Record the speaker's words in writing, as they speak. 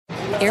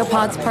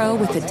AirPods Pro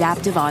with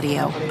adaptive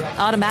audio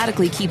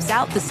automatically keeps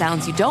out the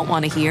sounds you don't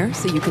want to hear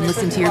so you can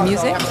listen to your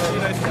music,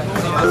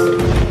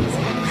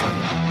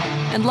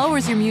 and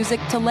lowers your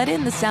music to let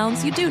in the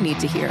sounds you do need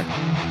to hear.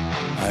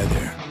 Hi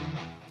there.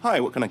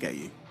 Hi, what can I get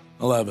you?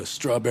 I'll have a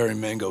strawberry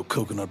mango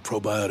coconut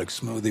probiotic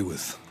smoothie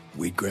with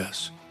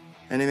wheatgrass.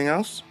 Anything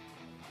else?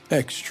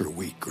 Extra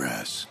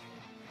wheatgrass.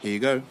 Here you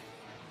go.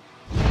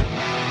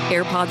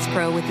 AirPods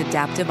Pro with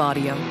adaptive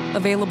audio.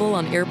 Available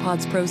on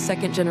AirPods Pro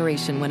 2nd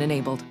generation when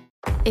enabled.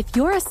 If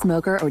you're a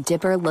smoker or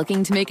dipper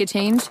looking to make a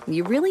change,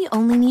 you really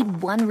only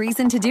need one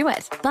reason to do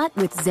it. But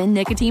with Zyn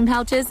nicotine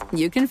pouches,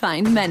 you can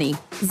find many.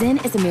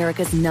 Zyn is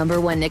America's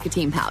 #1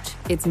 nicotine pouch.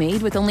 It's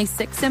made with only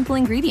 6 simple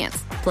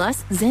ingredients.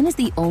 Plus, Zyn is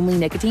the only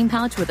nicotine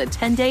pouch with a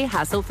 10-day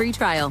hassle-free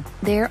trial.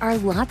 There are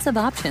lots of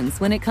options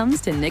when it comes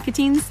to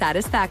nicotine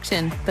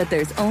satisfaction, but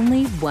there's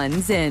only one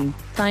Zyn.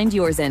 Find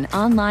your Zyn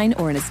online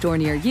or in a store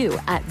near you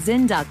at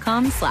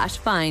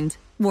zyn.com/find.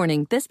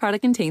 Warning, this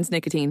product contains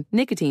nicotine.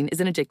 Nicotine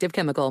is an addictive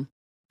chemical.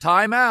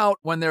 Time out.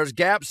 When there's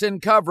gaps in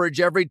coverage,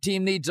 every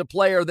team needs a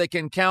player they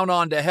can count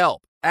on to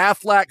help.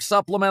 Aflac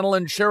Supplemental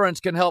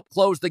Insurance can help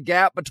close the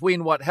gap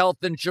between what health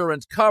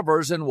insurance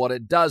covers and what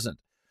it doesn't.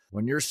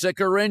 When you're sick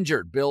or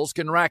injured, bills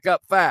can rack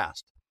up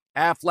fast.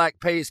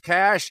 Aflac pays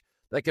cash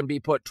that can be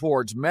put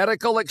towards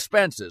medical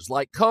expenses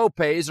like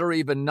co-pays or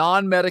even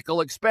non-medical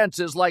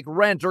expenses like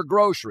rent or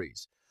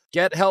groceries.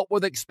 Get help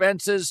with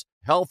expenses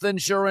health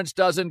insurance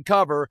doesn't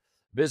cover.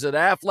 Visit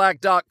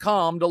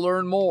Aflac.com to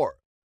learn more.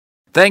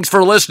 Thanks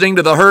for listening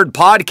to the Herd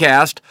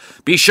Podcast.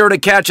 Be sure to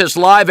catch us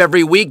live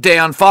every weekday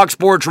on Fox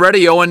Sports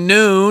Radio at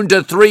noon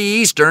to 3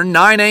 Eastern,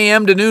 9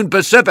 a.m. to noon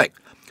Pacific.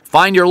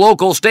 Find your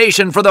local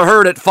station for the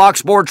Herd at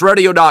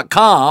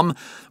foxsportsradio.com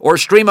or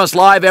stream us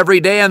live every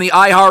day on the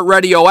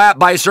iHeartRadio app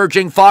by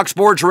searching Fox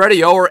Sports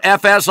Radio or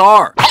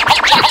FSR. Now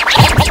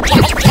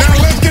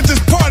let's get this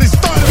party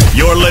started.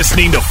 You're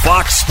listening to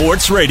Fox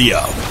Sports Radio.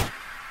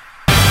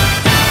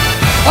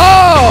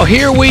 Oh,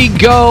 here we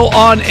go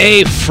on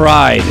a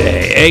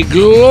Friday, a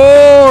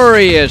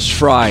glorious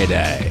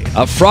Friday,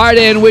 a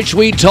Friday in which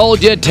we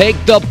told you take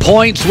the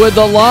points with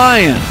the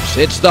Lions.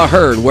 It's the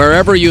Herd,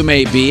 wherever you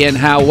may be and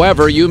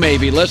however you may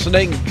be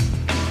listening.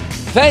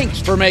 Thanks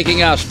for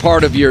making us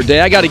part of your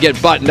day. I got to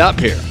get buttoned up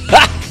here.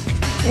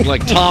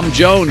 Like Tom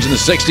Jones in the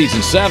 60s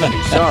and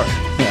 70s. Sorry.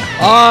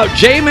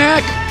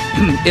 J-Mac,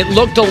 it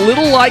looked a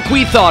little like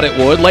we thought it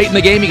would. Late in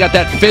the game, you got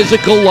that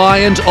physical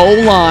Lions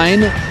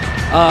O-line.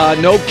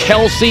 No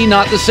Kelsey,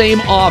 not the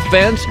same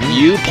offense.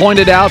 You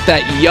pointed out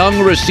that young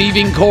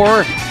receiving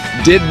core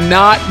did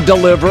not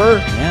deliver.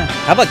 Yeah.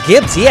 How about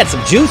Gibbs? He had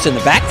some juice in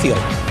the backfield.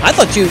 I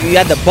thought you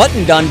had the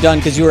button done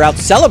because you were out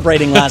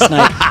celebrating last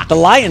night. The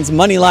Lions'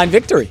 money line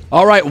victory.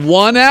 All right,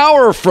 1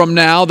 hour from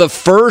now, the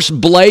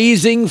first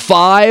Blazing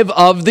 5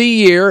 of the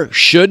year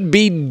should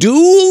be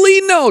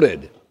duly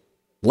noted.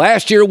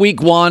 Last year,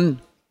 week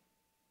 1,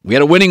 we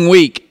had a winning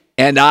week,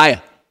 and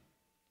I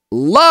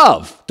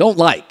love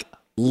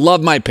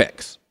my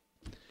picks.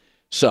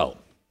 So,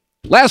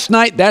 last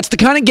night, that's the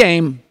kind of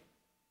game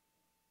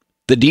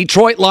the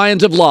Detroit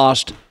Lions have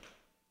lost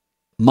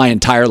my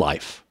entire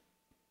life.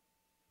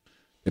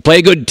 They play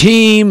a good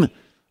team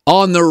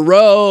on the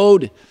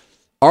road,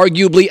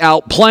 arguably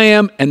outplay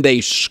them, and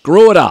they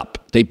screw it up.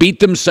 They beat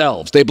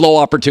themselves. They blow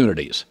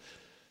opportunities.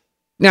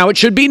 Now, it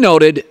should be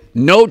noted,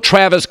 no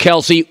Travis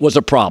Kelsey was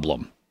a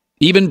problem.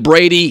 Even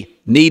Brady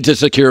needs a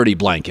security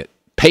blanket.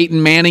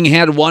 Peyton Manning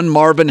had one,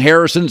 Marvin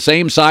Harrison,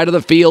 same side of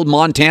the field.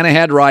 Montana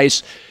had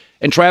Rice.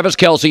 And Travis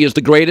Kelsey is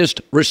the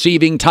greatest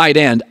receiving tight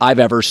end I've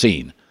ever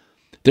seen.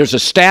 There's a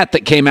stat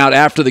that came out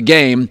after the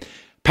game.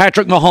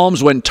 Patrick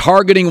Mahomes, when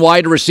targeting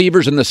wide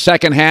receivers in the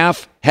second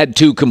half, had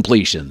 2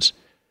 completions.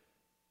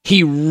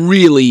 He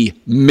really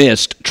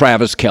missed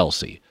Travis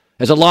Kelsey.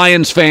 As a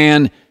Lions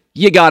fan,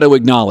 you got to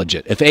acknowledge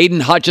it. If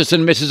Aiden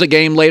Hutchinson misses a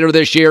game later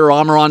this year, or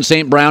Amon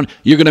St. Brown,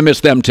 you're going to miss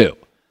them too.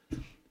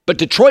 But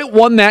Detroit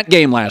won that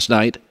game last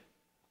night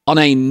on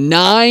a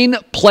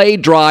 9-play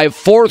drive,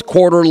 fourth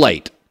quarter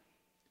late.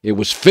 It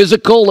was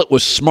physical. It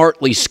was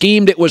smartly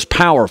schemed. It was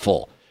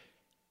powerful.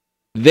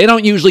 They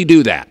don't usually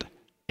do that,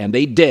 and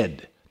they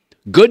did.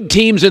 Good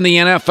teams in the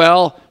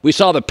NFL, we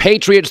saw the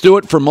Patriots do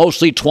it for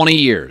mostly 20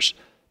 years.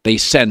 They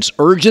sense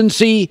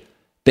urgency.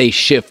 They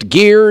shift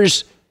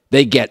gears.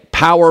 They get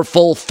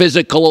powerful,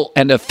 physical,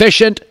 and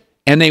efficient,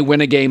 and they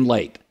win a game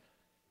late.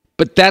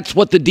 But that's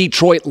what the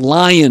Detroit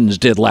Lions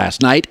did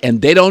last night,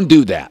 and they don't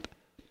do that.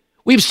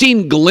 We've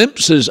seen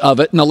glimpses of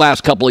it in the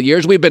last couple of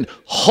years. We've been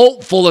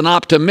hopeful and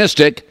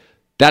optimistic.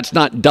 That's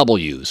not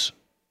W's.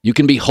 You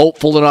can be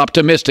hopeful and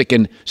optimistic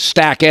and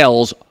stack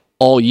L's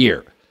all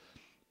year.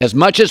 As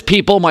much as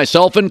people,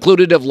 myself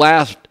included, have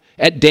laughed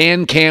at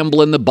Dan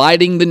Campbell and the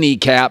biting the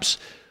kneecaps,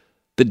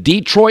 the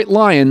Detroit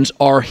Lions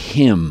are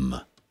him.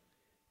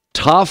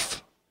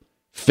 Tough,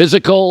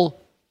 physical,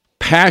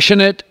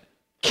 passionate,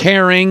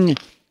 caring,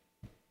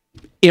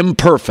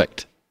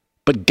 imperfect,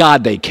 but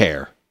God, they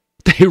care.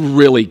 They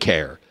really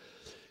care.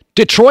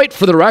 Detroit,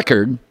 for the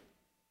record,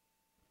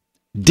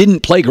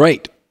 didn't play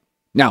great.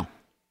 Now,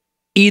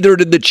 either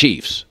did the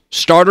Chiefs.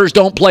 Starters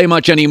don't play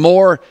much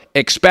anymore.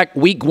 Expect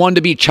week 1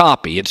 to be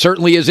choppy. It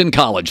certainly is in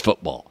college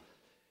football.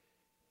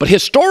 But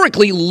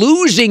historically,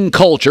 losing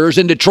cultures,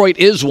 and Detroit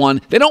is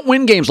one, they don't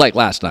win games like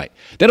last night.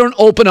 They don't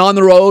open on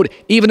the road,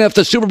 even if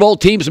the Super Bowl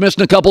team's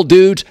missing a couple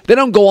dudes. They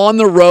don't go on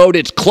the road.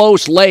 It's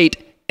close late,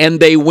 and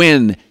they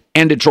win,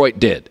 and Detroit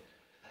did.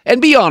 And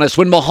be honest,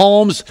 when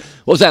Mahomes,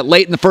 what was that,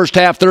 late in the first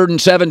half, 3rd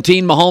and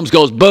 17, Mahomes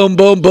goes boom,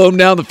 boom, boom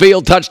down the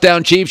field,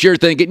 touchdown Chiefs, you're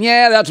thinking,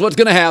 yeah, that's what's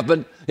going to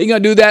happen. He's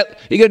going to do that.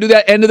 He's going to do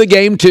that end of the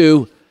game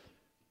too.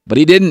 But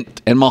he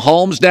didn't. And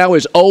Mahomes now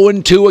is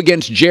 0-2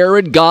 against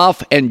Jared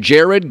Goff, and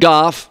Jared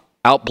Goff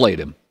outplayed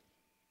him.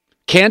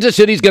 Kansas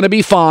City's going to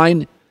be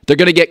fine. They're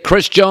going to get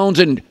Chris Jones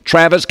and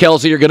Travis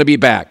Kelce are going to be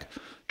back.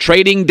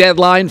 Trading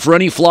deadline for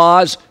any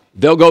flaws,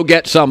 they'll go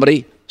get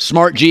somebody.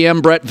 Smart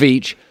GM Brett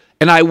Veach.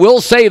 And I will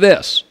say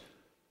this.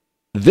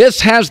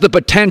 This has the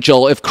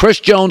potential, if Chris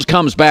Jones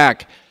comes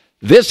back,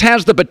 this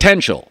has the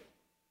potential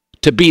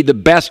to be the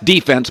best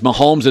defense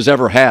Mahomes has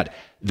ever had.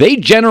 They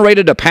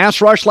generated a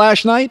pass rush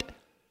last night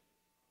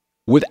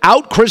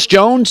without Chris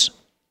Jones,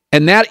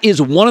 and that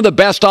is one of the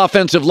best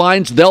offensive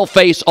lines they'll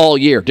face all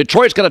year.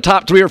 Detroit's got a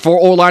top 3 or 4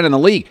 O-line in the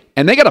league,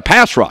 and they got a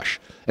pass rush,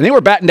 and they were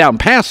batting down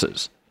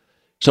passes.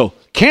 So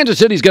Kansas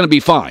City's going to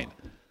be fine.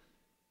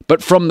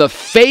 But from the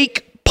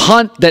fake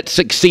punt that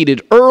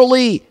succeeded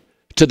early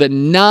to the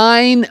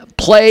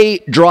 9-play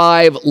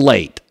drive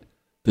late,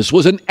 this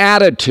was an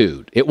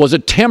attitude. It was a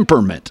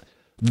temperament.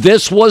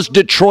 This was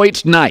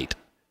Detroit's night,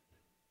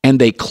 and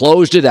they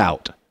closed it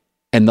out.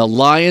 And the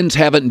Lions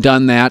haven't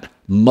done that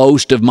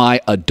most of my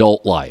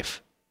adult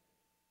life.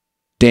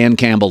 Dan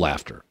Campbell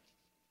after.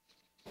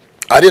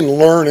 I didn't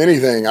learn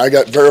anything. I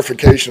got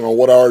verification on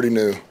what I already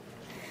knew.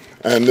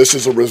 And this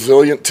is a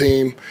resilient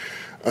team.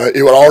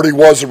 It already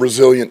was a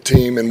resilient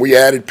team, and we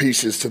added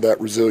pieces to that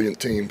resilient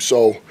team.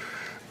 So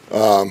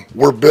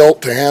we're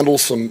built to handle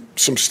some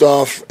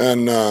stuff,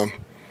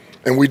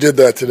 and we did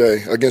that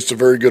today against a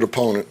very good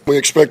opponent. We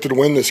expected to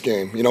win this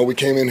game. You know, we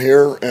came in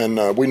here,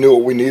 and we knew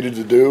what we needed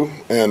to do,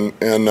 and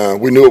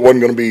we knew it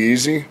wasn't going to be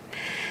easy,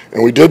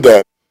 and we did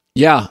that.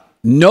 Yeah,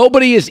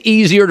 nobody is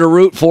easier to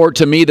root for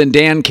to me than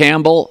Dan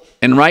Campbell.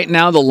 And right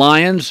now, the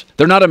Lions,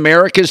 they're not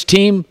America's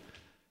team,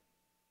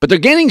 but they're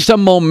gaining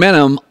some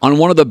momentum on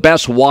one of the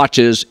best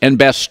watches and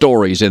best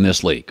stories in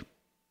this league.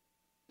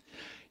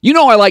 You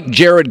know I like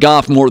Jared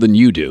Goff more than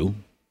you do.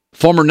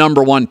 Former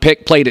number 1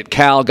 pick, played at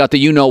Cal, got the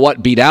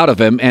you-know-what beat out of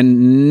him,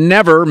 and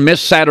never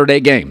missed Saturday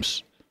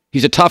games.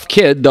 He's a tough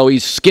kid, though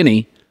he's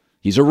skinny.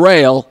 He's a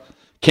rail,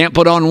 can't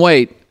put on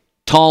weight,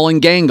 tall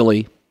and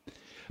gangly.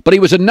 But he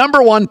was a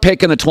number 1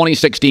 pick in the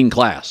 2016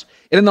 class.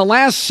 And in the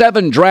last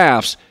 7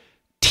 drafts,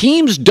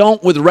 teams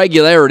don't with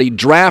regularity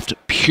draft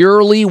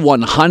purely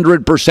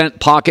 100%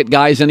 pocket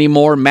guys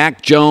anymore.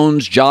 Mac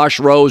Jones, Josh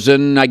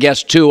Rosen, I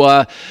guess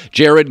Tua,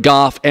 Jared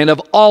Goff, and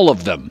of all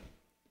of them,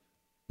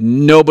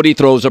 nobody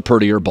throws a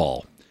prettier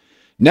ball.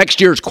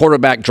 Next year's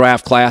quarterback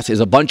draft class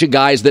is a bunch of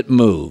guys that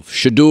move.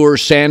 Shedeur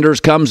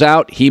Sanders comes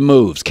out, he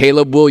moves.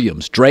 Caleb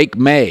Williams, Drake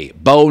May,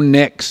 Bo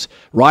Nix,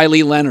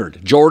 Riley Leonard,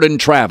 Jordan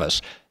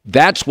Travis.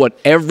 That's what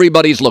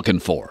everybody's looking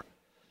for.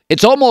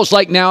 It's almost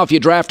like now if you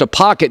draft a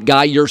pocket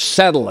guy, you're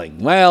settling.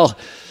 Well,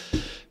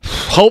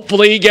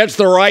 hopefully he gets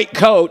the right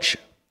coach.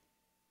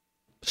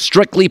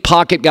 Strictly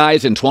pocket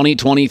guys in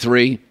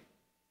 2023,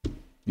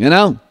 you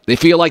know, they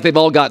feel like they've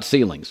all got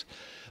ceilings.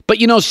 But,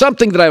 you know,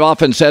 something that I've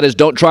often said is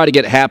don't try to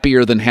get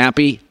happier than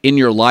happy in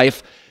your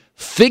life.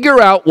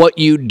 Figure out what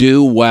you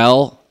do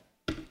well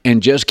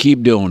and just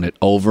keep doing it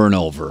over and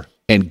over.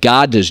 And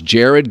God, does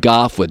Jared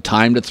Goff with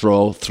time to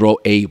throw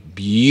a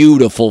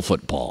beautiful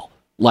football.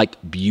 Like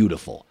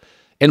beautiful.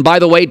 And by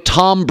the way,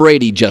 Tom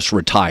Brady just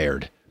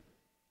retired.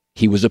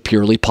 He was a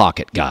purely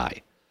pocket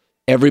guy.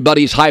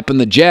 Everybody's hyping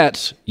the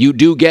Jets. You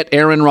do get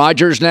Aaron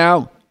Rodgers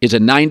now, is a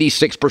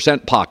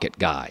 96% pocket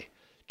guy.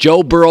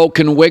 Joe Burrow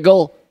can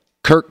wiggle.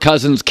 Kirk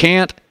Cousins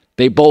can't.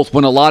 They both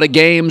win a lot of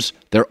games.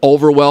 They're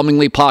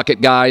overwhelmingly pocket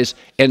guys.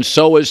 And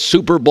so is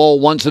Super Bowl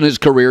once in his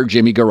career,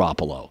 Jimmy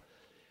Garoppolo.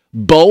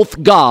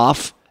 Both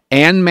Goff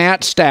and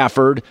Matt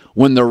Stafford,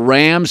 when the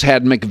Rams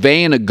had McVay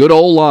and a good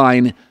old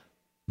line,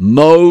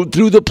 mowed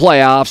through the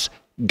playoffs,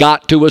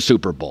 got to a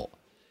Super Bowl.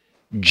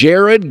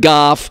 Jared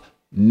Goff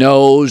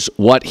knows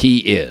what he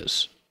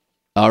is.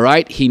 All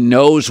right? He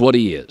knows what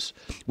he is.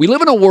 We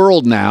live in a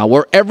world now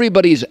where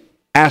everybody's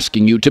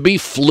asking you to be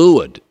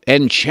fluid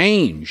and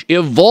change,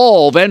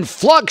 evolve, and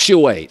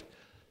fluctuate.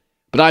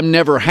 But I'm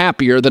never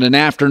happier than an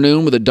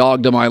afternoon with a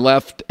dog to my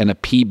left and a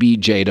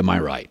PBJ to my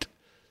right.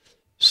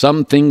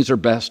 Some things are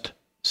best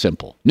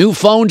simple. New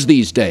phones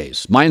these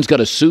days. Mine's got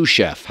a sous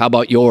chef. How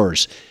about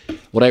yours?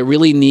 What I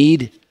really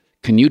need,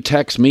 can you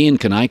text me and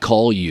can I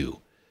call you?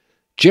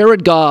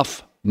 Jared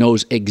Goff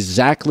knows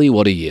exactly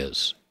what he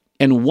is.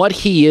 And what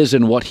he is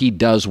and what he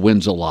does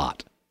wins a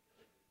lot.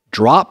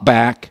 Drop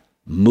back,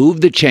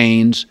 move the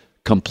chains,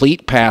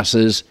 complete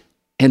passes,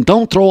 and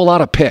don't throw a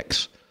lot of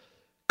picks.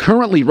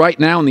 Currently, right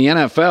now in the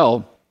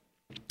NFL,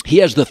 he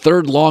has the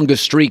 3rd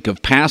longest streak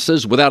of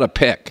passes without a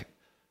pick.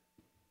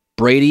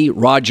 Brady,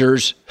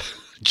 Rodgers,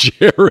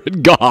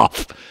 Jared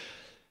Goff.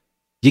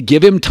 You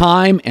give him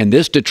time, and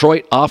this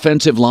Detroit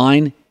offensive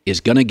line is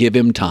going to give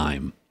him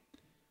time.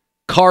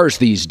 Cars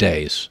these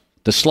days,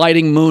 the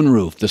sliding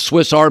moonroof, the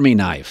Swiss Army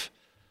knife.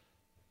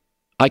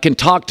 I can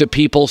talk to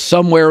people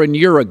somewhere in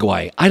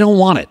Uruguay. I don't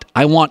want it.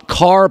 I want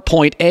car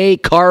point A,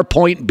 car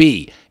point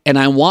B. And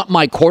I want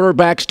my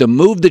quarterbacks to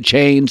move the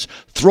chains,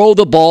 throw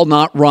the ball,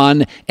 not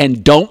run,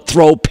 and don't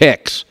throw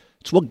picks.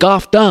 It's what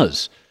Goff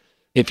does.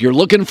 If you're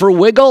looking for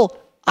wiggle,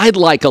 I'd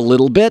like a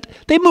little bit.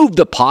 They move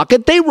the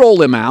pocket. They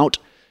roll him out.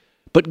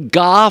 But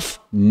Goff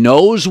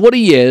knows what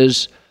he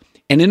is.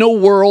 And in a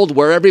world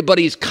where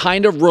everybody's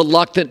kind of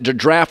reluctant to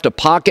draft a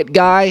pocket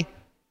guy,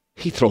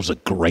 he throws a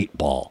great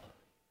ball.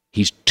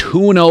 He's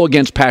 2-0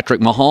 against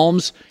Patrick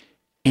Mahomes.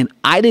 And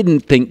I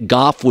didn't think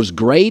Goff was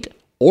great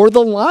or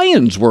the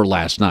Lions were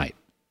last night.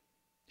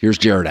 Here's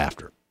Jared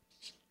after.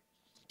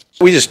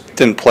 We just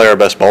didn't play our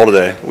best ball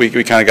today. We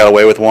kind of got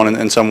away with one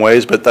in some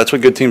ways, but that's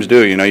what good teams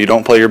do. You know, you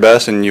don't play your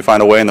best, and you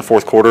find a way in the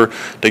fourth quarter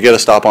to get a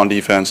stop on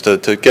defense, to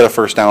get a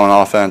first down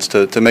on offense,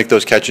 to make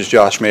those catches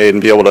Josh made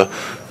and be able to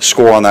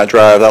score on that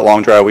drive, that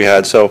long drive we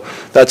had. So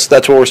that's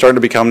what we're starting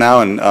to become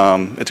now, and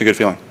it's a good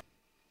feeling.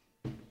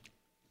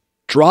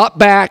 Drop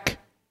back,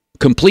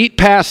 complete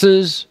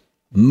passes,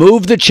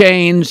 move the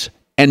chains,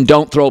 and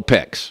don't throw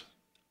picks.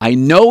 I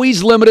know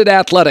he's limited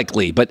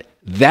athletically, but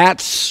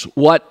that's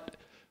what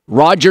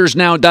Rodgers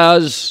now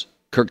does,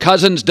 Kirk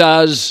Cousins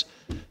does,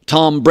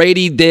 Tom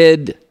Brady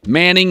did,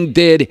 Manning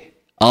did.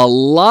 A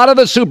lot of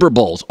the Super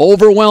Bowls,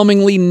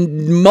 overwhelmingly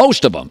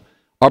most of them,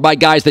 are by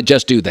guys that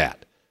just do that.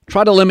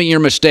 Try to limit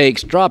your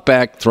mistakes, drop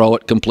back, throw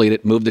it, complete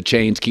it, move the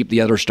chains, keep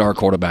the other star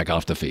quarterback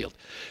off the field.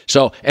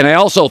 So, and I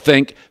also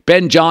think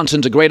Ben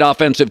Johnson's a great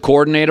offensive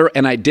coordinator,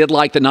 and I did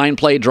like the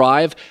 9-play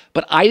drive,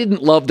 but I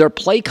didn't love their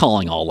play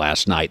calling all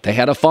last night. They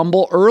had a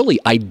fumble early.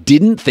 I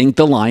didn't think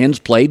the Lions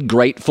played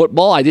great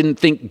football. I didn't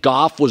think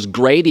Goff was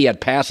great. He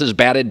had passes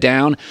batted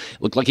down.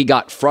 It looked like he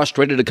got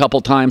frustrated a couple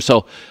times.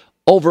 So,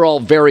 overall,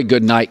 very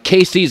good night.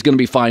 KC's going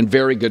to be fine.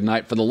 Very good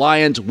night for the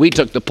Lions. We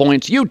took the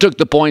points. You took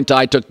the points.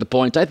 I took the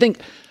points.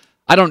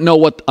 I don't know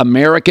what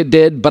America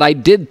did, but I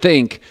did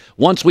think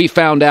once we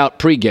found out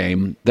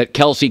pregame that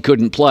Kelsey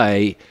couldn't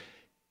play,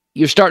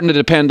 you're starting to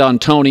depend on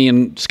Tony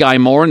and Sky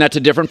Moore, and that's a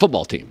different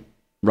football team,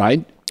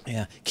 right?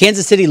 Yeah.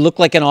 Kansas City looked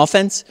like an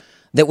offense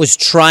that was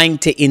trying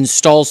to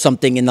install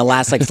something in the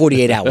last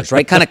 48 hours,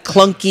 right? Kind of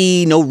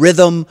clunky, no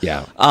rhythm.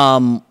 Yeah.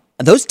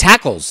 Those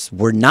tackles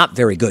were not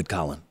very good,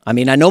 Colin. I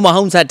mean, I know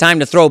Mahomes had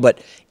time to throw,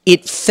 but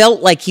it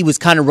felt like he was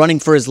kind of running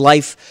for his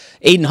life.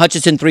 Aiden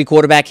Hutchinson, 3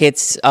 quarterback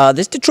hits.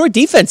 This Detroit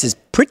defense is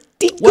pretty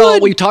good. Well,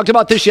 we talked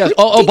about this yesterday.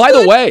 Oh, by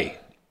the way,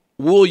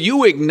 will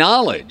you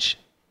acknowledge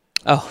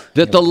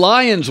that the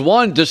Lions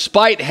won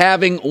despite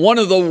having one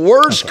of the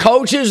worst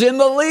coaches in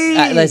the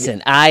league?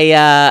 Listen,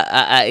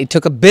 I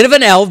took a bit of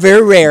an L,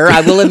 very rare. I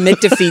will admit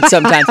defeat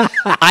sometimes.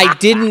 I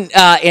didn't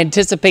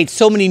anticipate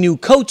so many new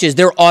coaches.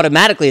 They're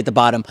automatically at the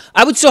bottom.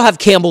 I would still have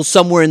Campbell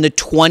somewhere in the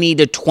 20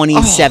 to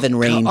 27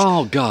 range.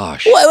 Oh,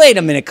 gosh. Wait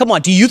a minute. Come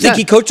on. Do you think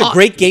he coached a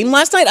great game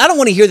last night? I don't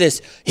want to hear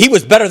this. He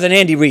was better than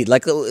Andy Reid.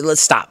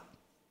 Let's stop.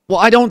 Well,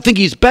 I don't think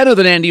he's better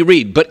than Andy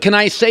Reid, but can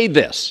I say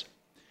this?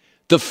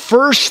 The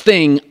first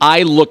thing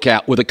I look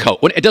at with a coach,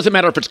 it doesn't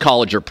matter if it's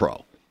college or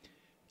pro,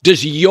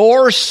 does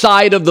your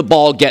side of the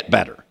ball get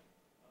better?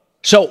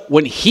 So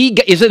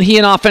isn't he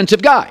an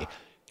offensive guy?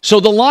 So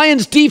the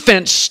Lions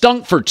defense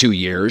stunk for 2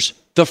 years.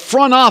 The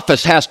front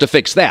office has to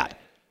fix that.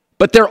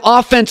 But their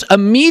offense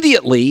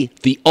immediately,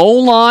 the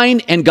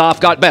O-line and Goff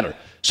got better.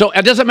 So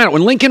it doesn't matter.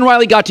 When Lincoln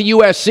Riley got to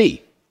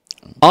USC,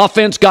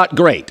 offense got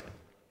great.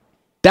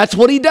 That's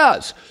what he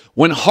does.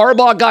 When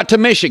Harbaugh got to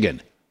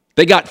Michigan,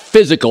 they got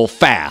physical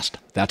fast.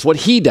 That's what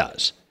he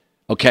does.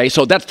 Okay,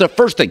 so that's the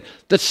first thing.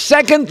 The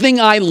second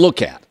thing I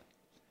look at,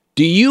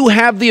 do you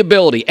have the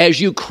ability, as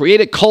you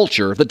create a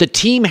culture, that the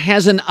team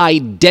has an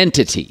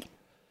identity?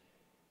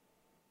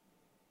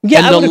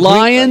 Yeah, and the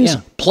Lions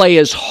play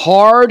as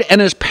hard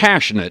and as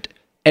passionate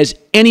as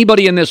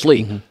anybody in this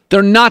league. Mm-hmm.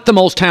 They're not the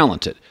most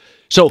talented.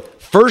 So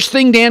first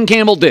thing Dan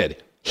Campbell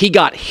did, he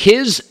got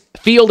his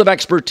field of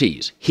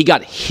expertise. He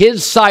got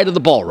his side of the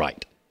ball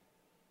right.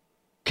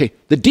 Okay,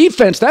 the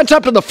defense, that's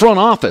up to the front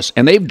office,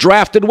 and they've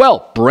drafted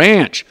well.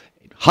 Branch,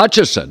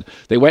 Hutchison,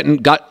 they went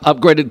and got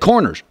upgraded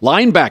corners.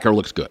 Linebacker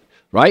looks good,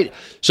 right?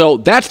 So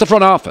that's the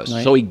front office.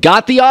 Right. So he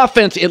got the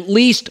offense at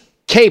least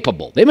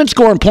capable. They've been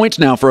scoring points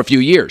now for a few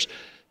years.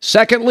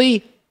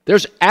 Secondly,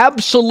 there's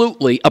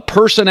absolutely a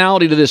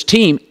personality to this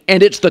team,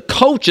 and it's the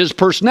coach's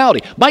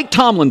personality. Mike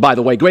Tomlin, by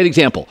the way, great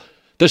example.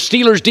 The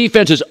Steelers'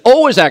 defense is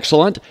always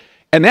excellent,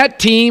 and that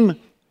team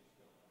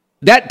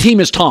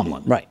is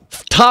Tomlin. Right.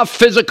 Tough,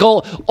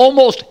 physical,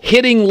 almost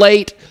hitting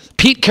late.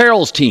 Pete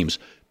Carroll's teams.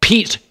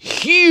 Pete's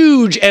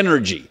huge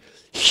energy.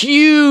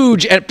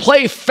 Huge, and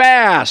play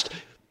fast.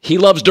 He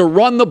loves to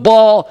run the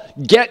ball.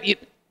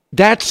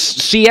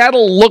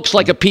 Seattle looks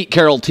like a Pete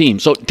Carroll team.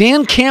 So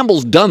Dan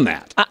Campbell's done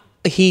that.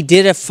 He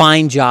did a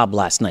fine job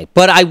last night.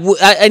 But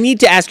I need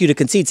to ask you to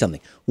concede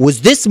something.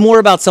 Was this more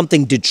about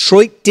something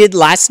Detroit did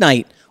last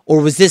night,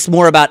 Or was this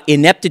more about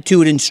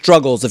ineptitude and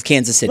struggles of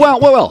Kansas City?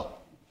 Well.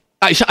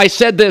 I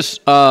said this.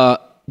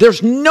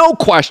 There's no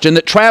question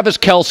that Travis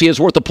Kelce is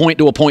worth a point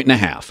to a point and a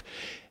half.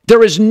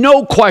 There is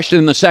no question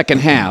in the second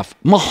half.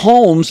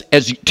 Mahomes,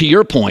 as to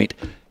your point,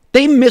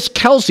 they missed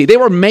Kelce. They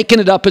were making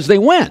it up as they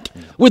went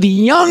with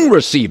young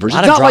receivers.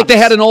 It's not like they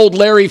had an old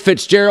Larry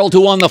Fitzgerald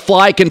who on the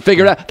fly can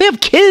figure it out. They have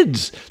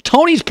kids.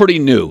 Tony's pretty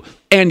new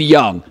and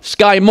young.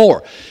 Sky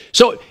Moore.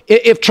 So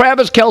if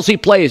Travis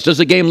Kelce plays, does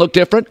the game look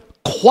different?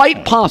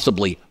 Quite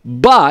possibly.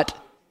 But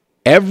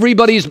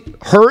everybody's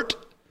hurt.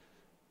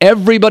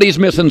 Everybody's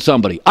missing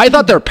somebody. I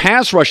thought their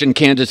pass rush in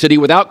Kansas City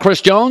without Chris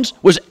Jones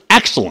was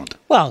excellent.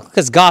 Well,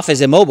 because Goff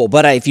is immobile.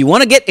 But if you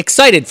want to get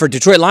excited for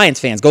Detroit Lions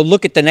fans, go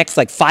look at the next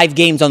 5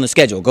 games on the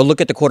schedule. Go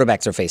look at the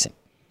quarterbacks they're facing.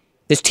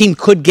 This team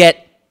could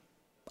get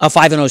a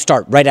 5-0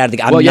 start right out of the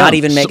gate. I'm not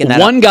even making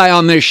that One guy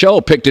on this show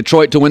picked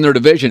Detroit to win their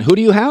division. Who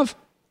do you have?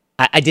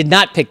 I did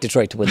not pick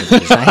Detroit to win the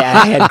division.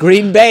 I had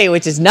Green Bay,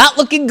 which is not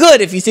looking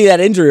good if you see that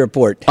injury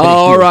report.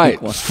 All right.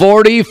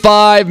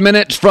 45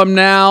 minutes from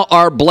now,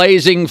 our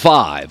Blazing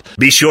 5.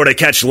 Be sure to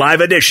catch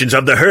live editions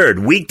of The Herd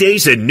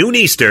weekdays at noon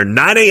Eastern,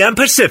 9 a.m.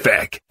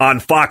 Pacific on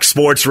Fox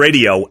Sports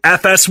Radio,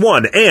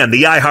 FS1, and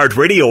the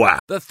iHeartRadio app.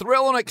 The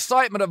thrill and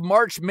excitement of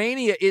March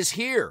Mania is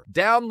here.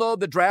 Download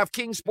the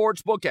DraftKings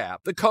Sportsbook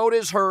app. The code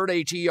is HERD,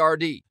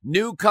 H-E-R-D.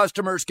 New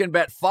customers can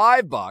bet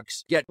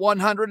 $5, get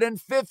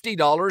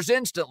 $150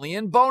 instantly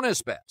in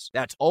bonus bets.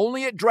 That's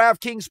only at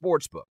DraftKings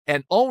Sportsbook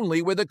and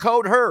only with the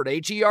code HERD,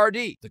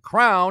 H-E-R-D. The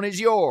crown is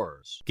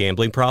yours.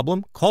 Gambling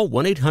problem? Call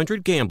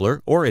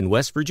 1-800-GAMBLER or in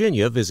West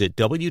Virginia, visit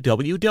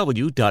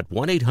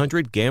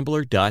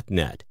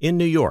www.1800gambler.net. In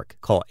New York,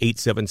 call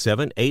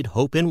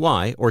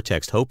 877-8-HOPE-NY or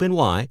text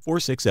HOPE-NY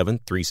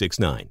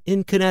 467-369.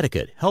 In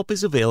Connecticut, help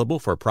is available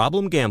for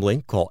problem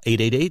gambling. Call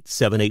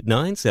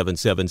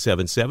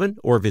 888-789-7777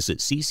 or visit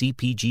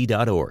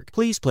ccpg.org.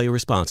 Please play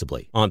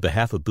responsibly. On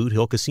behalf of Boot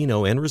Hill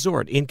Casino and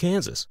Resort in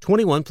Kansas.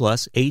 21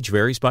 plus, age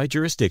varies by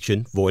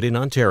jurisdiction, void in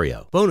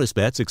Ontario. Bonus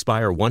bets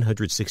expire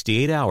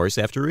 168 hours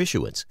after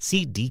issuance.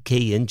 See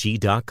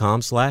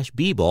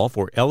dkng.com/bball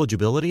for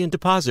eligibility and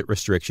deposit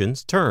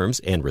restrictions, terms,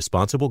 and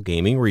responsible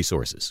gaming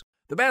resources.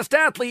 The best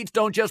athletes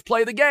don't just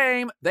play the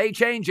game, they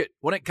change it.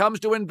 When it comes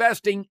to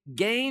investing,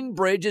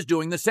 GainBridge is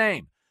doing the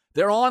same.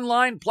 Their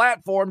online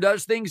platform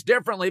does things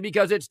differently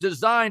because it's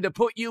designed to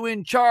put you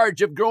in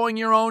charge of growing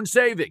your own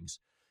savings.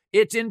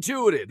 It's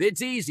intuitive.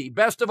 It's easy.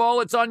 Best of all,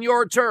 it's on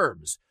your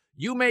terms.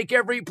 You make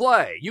every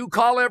play. You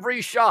call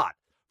every shot.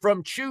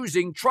 From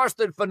choosing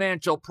trusted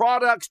financial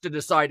products to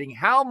deciding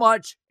how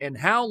much and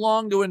how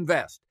long to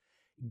invest.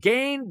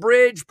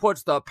 GainBridge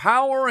puts the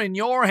power in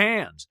your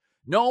hands.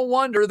 No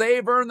wonder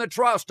they've earned the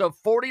trust of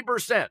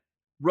 40%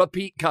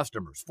 repeat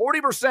customers.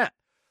 40%.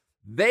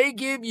 They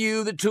give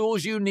you the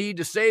tools you need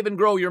to save and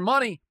grow your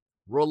money.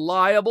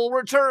 Reliable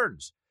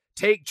returns.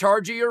 Take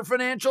charge of your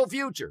financial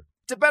future.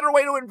 It's a better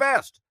way to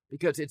invest.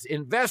 Because it's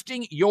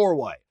investing your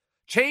way.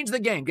 Change the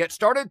game. Get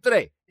started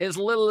today. As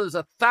little as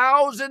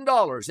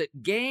 $1,000 at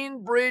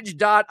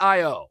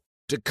Gainbridge.io.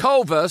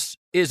 Tecovas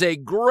is a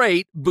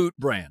great boot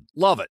brand.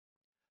 Love it.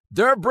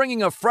 They're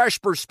bringing a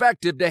fresh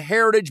perspective to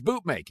heritage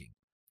boot making.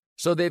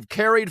 So they've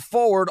carried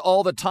forward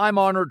all the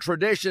time-honored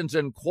traditions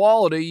and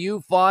quality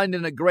you find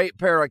in a great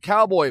pair of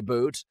cowboy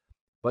boots,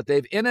 but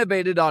they've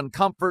innovated on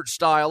comfort,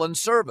 style, and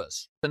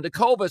service. And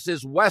Tecovas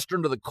is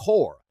Western to the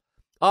core,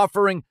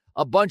 offering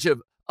a bunch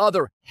of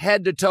other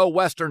head-to-toe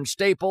Western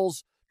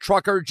staples,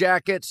 trucker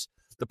jackets,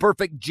 the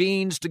perfect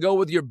jeans to go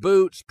with your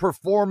boots,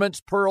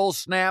 performance, pearls,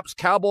 snaps,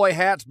 cowboy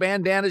hats,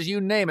 bandanas,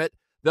 you name it,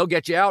 they'll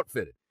get you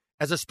outfitted.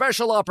 As a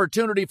special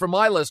opportunity for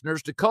my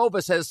listeners,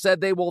 Tecovas has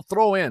said they will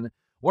throw in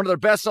one of their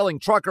best-selling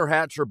trucker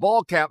hats or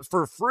ball caps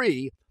for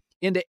free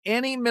into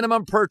any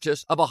minimum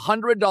purchase of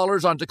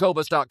 $100 on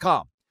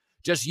Tecovas.com.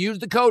 Just use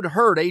the code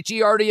HERD,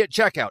 H-E-R-D, at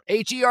checkout,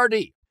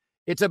 H-E-R-D.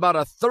 It's about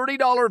a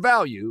 $30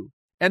 value,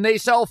 and they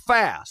sell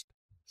fast.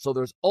 So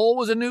there's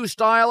always a new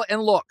style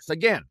and looks.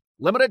 Again,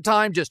 limited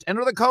time, just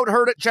enter the code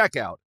HERD at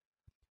checkout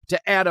to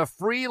add a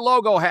free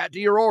logo hat to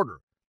your order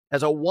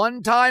as a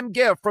one-time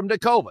gift from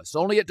Tecovas,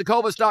 only at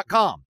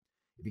Tecovas.com.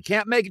 If you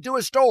can't make it to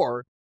a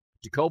store,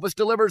 Tecovas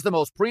delivers the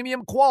most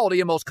premium quality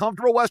and most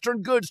comfortable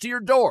Western goods to your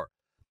door.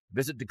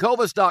 Visit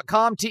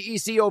Tecovas.com,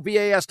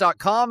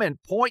 Tecovas.com,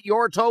 and point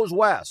your toes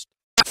west.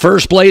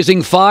 First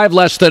Blazing 5,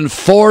 less than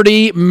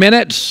 40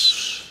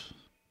 minutes.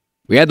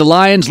 We had the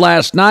Lions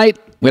last night.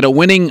 We had a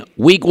winning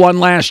week 1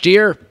 last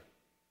year.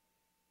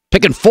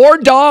 Picking 4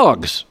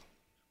 dogs.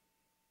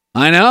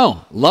 I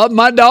know. Love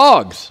my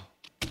dogs.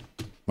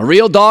 My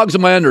real dogs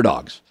and my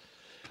underdogs.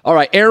 All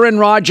right, Aaron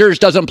Rodgers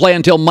doesn't play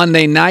until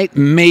Monday night.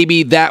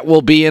 Maybe that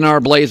will be in our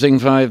Blazing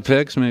 5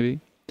 picks,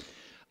 maybe.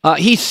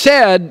 He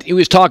said, he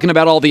was talking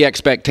about all the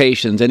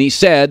expectations, and he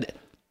said,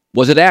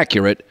 was it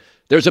accurate?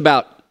 There's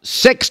about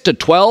 6 to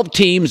 12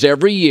 teams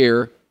every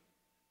year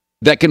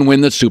that can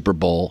win the Super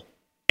Bowl,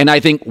 and I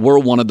think we're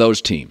one of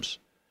those teams.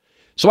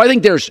 So I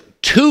think there's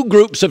 2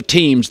 groups of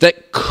teams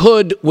that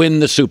could win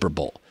the Super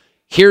Bowl.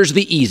 Here's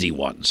the easy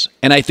ones,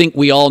 and I think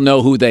we all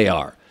know who they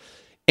are.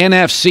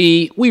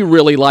 NFC, we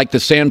really like the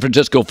San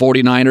Francisco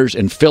 49ers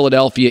and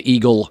Philadelphia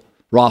Eagle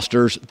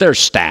rosters. They're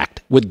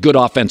stacked with good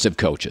offensive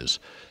coaches.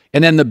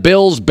 And then the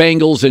Bills,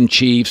 Bengals, and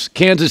Chiefs.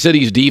 Kansas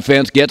City's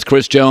defense gets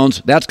Chris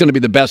Jones. That's going to be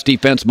the best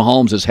defense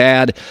Mahomes has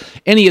had.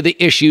 Any of the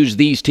issues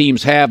these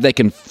teams have, they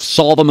can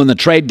solve them in the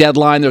trade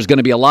deadline. There's going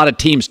to be a lot of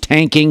teams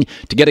tanking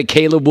to get a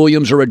Caleb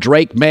Williams or a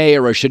Drake May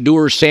or a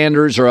Shadur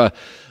Sanders or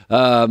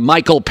a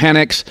Michael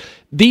Penix.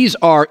 These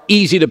are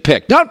easy to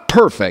pick. Not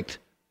perfect.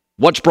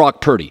 What's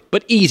Brock Purdy?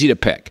 But easy to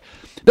pick.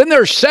 Then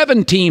there are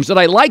 7 teams that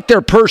I like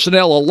their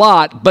personnel a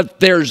lot, but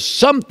there's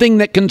something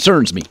that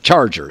concerns me.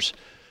 Chargers.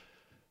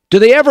 Do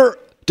they ever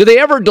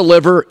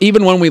deliver,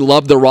 even when we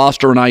love the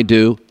roster, and I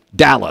do?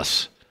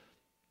 Dallas.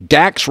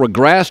 Dak's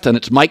regressed, and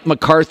it's Mike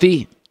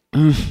McCarthy.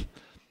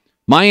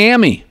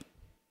 Miami.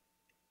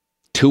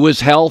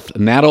 Tua's health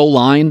and that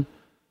O-line.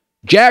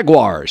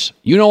 Jaguars.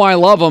 You know I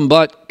love them,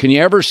 but can you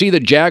ever see the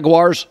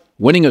Jaguars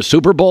winning a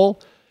Super Bowl?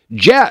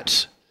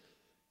 Jets.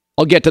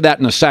 I'll get to that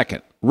in a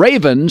second.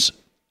 Ravens.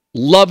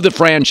 Love the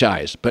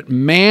franchise, but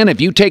man, if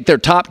you take their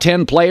top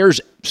 10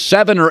 players,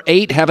 7 or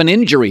 8 have an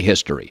injury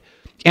history.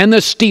 And the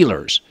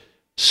Steelers,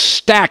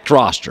 stacked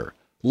roster.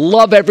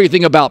 Love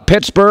everything about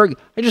Pittsburgh.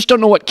 I just don't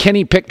know what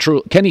Kenny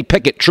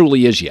Pickett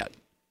truly is yet.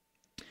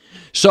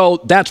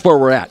 So that's where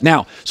we're at.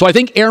 Now, so I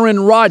think Aaron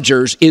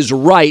Rodgers is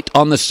right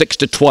on the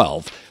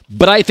 6-12,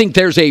 but I think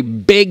there's a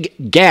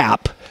big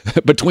gap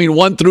between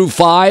 1 through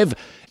 5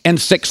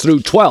 and 6 through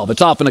 12.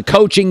 It's often a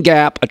coaching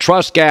gap, a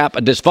trust gap,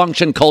 a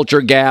dysfunction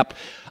culture gap.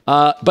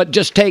 But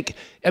just think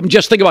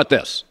about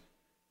this.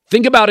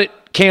 Think about it,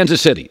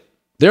 Kansas City.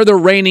 They're the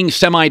reigning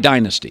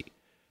semi-dynasty.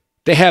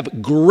 They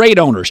have great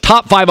owners,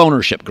 top 5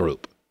 ownership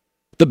group,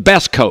 the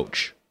best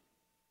coach,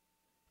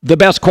 the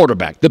best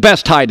quarterback, the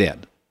best tight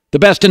end, the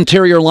best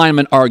interior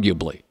lineman,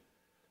 arguably.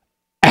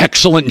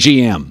 Excellent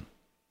GM.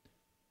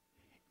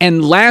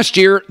 And last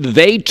year,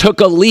 they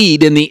took a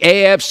lead in the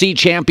AFC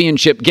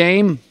Championship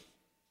game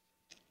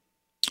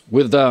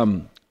with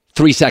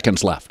 3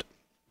 seconds left.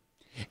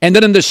 And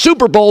then in the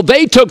Super Bowl,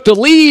 they took the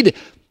lead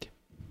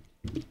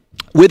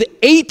with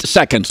 8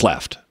 seconds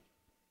left.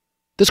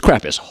 This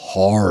crap is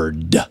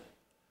hard.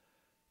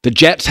 The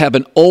Jets have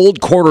an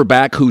old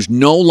quarterback who's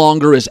no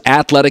longer as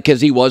athletic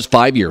as he was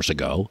 5 years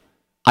ago.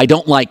 I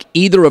don't like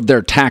either of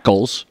their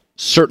tackles,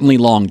 certainly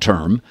long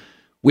term.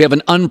 We have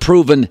an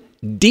unproven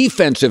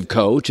defensive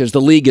coach as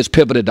the league has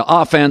pivoted to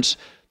offense.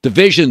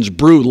 Division's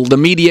brutal. The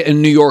media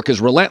in New York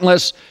is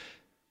relentless.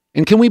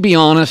 And can we be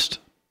honest?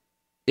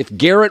 If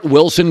Garrett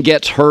Wilson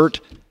gets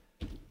hurt,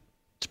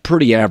 it's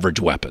pretty average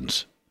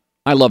weapons.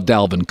 I love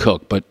Dalvin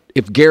Cook, but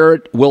if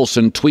Garrett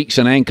Wilson tweaks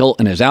an ankle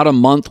and is out a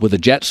month with a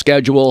Jet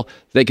schedule,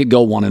 they could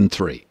go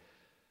 1-3.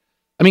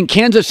 I mean,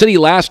 Kansas City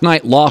last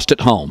night lost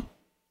at home.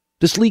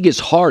 This league is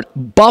hard.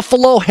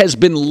 Buffalo has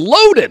been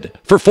loaded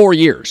for 4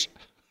 years.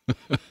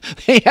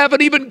 They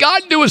haven't even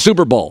gotten to a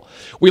Super Bowl.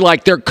 We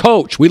like their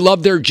coach. We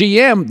love their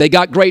GM. They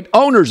got great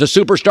owners, a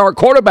superstar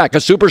quarterback, a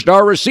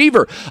superstar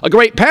receiver, a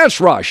great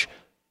pass rush.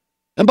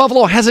 And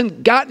Buffalo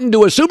hasn't gotten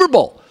to a Super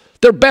Bowl.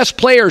 Their best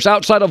players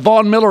outside of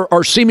Von Miller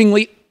are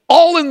seemingly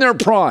all in their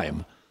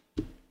prime.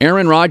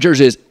 Aaron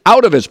Rodgers is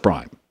out of his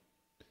prime.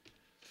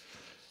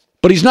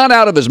 But he's not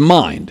out of his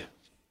mind.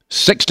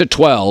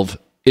 6-12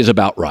 is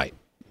about right.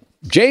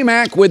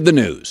 J-Mac with the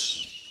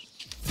news.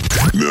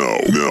 No.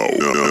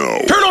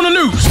 Turn on the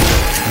news.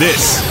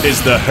 This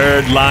is the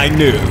Herdline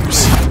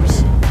News.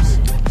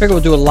 I figure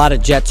we'll do a lot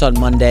of Jets on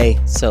Monday,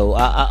 so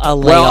I'll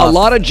lay off. A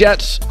lot of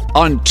Jets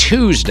on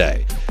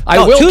Tuesday.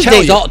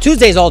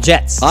 Tuesday's all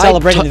Jets,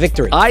 celebrating the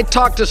victory. I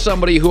talked to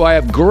somebody who I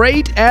have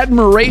great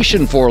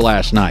admiration for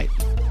last night.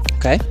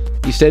 Okay.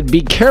 He said,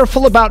 be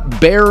careful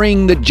about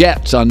burying the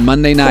Jets on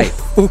Monday night.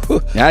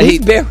 Who's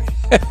burying?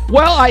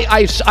 Well,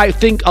 I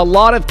think a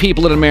lot of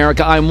people in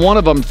America, I'm one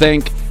of them,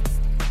 think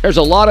there's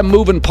a lot of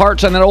moving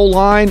parts on that old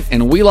line,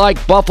 and we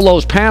like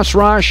Buffalo's pass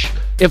rush.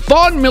 If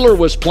Von Miller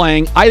was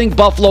playing, I think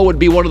Buffalo would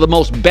be one of the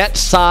most bet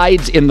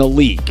sides in the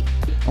league.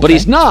 But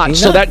he's not,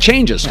 so that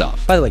changes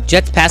stuff. By the way,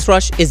 Jets pass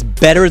rush is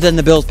better than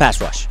the Bills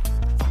pass rush.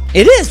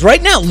 It is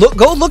right now.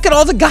 Go look at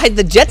all the guys.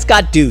 The Jets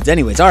got dudes.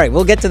 Anyways, all right,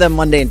 we'll get to them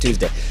Monday and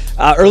Tuesday.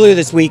 Earlier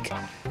this week,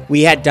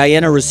 we had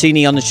Diana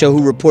Rossini on the show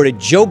who reported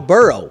Joe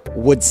Burrow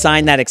would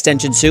sign that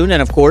extension soon,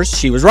 and of course,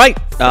 she was right.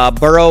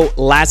 Burrow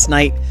last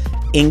night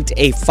inked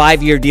a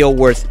 5-year deal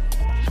worth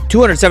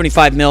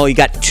 $275 million. He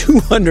got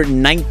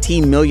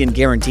 $219 million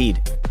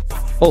guaranteed.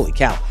 Holy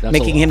cow!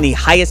 Making him the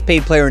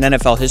highest-paid player in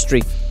NFL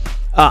history.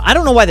 I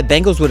don't know why the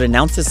Bengals would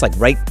announce this like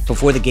right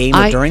before the game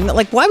or during.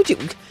 Like, why would you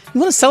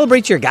want to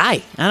celebrate your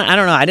guy? I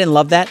don't know. I didn't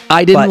love that.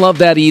 I didn't love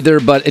that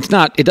either, but it's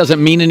not. It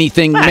doesn't mean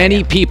anything.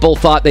 Many people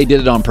thought they did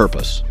it on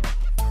purpose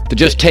to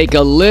just take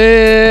a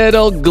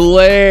little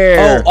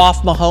glare. Oh,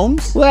 off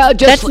Mahomes? Well,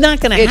 that's not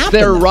going to happen. It's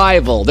their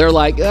rival. They're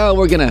like, oh,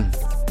 we're gonna.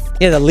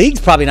 Yeah, the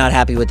league's probably not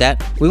happy with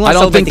that. We want I to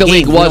don't celebrate think the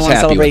league was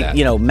happy with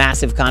that.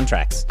 Massive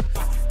contracts.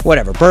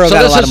 Whatever. Burrow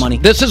got a lot of money.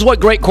 This is what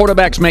great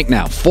quarterbacks make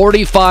now.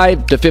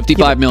 $45 to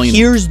 $55 million.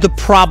 Here's the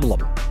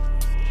problem.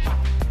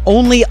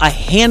 Only a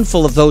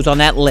handful of those on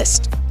that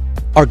list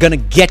are going to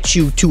get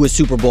you to a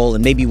Super Bowl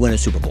and maybe win a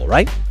Super Bowl,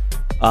 right?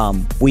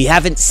 We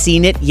haven't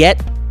seen it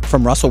yet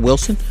from Russell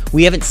Wilson.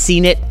 We haven't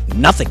seen it,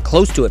 nothing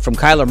close to it, from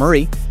Kyler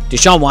Murray.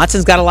 Deshaun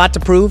Watson's got a lot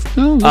to prove.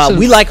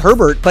 We like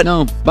Herbert, but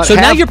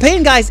now you're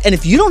paying guys, and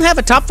if you don't have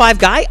a top 5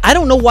 guy, I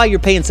don't know why you're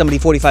paying somebody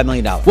 $45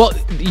 million. Well,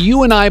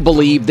 you and I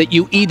believe that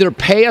you either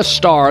pay a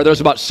star,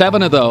 there's about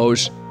 7 of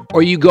those,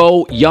 or you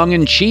go young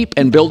and cheap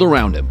and build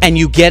around him. And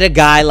you get a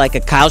guy like a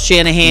Kyle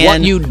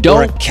Shanahan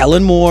or a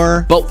Kellen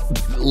Moore.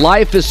 But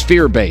life is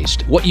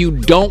fear-based. What you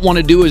don't want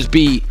to do is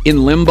be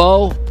in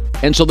limbo.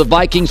 And so the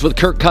Vikings with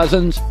Kirk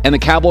Cousins and the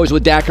Cowboys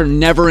with Dak are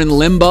never in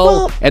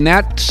limbo. And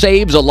that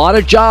saves a lot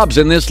of jobs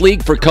in this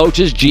league for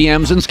coaches,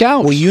 GMs, and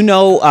scouts. Well, you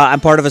know, I'm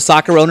part of a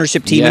soccer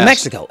ownership team in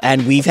Mexico.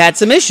 And we've had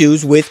some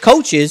issues with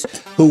coaches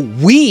who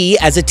we,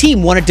 as a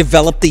team, want to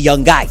develop the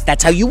young guys.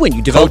 That's how you win.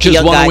 You develop the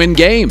young guys. Coaches want to win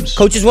games.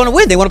 Coaches want to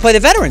win. They want to play the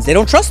veterans. They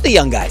don't trust the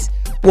young guys.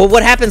 Well,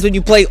 what happens when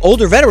you play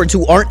older veterans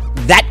who aren't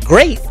that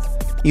great?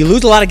 You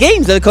lose a lot of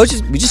games. The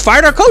coaches, we just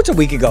fired our coach a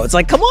week ago. It's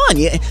like, come on,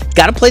 you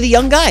got to play the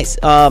young guys.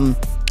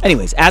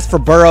 Anyways, as for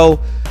Burrow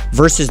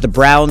versus the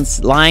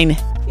Browns, line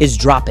is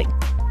dropping.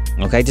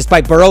 Okay,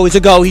 despite Burrow is a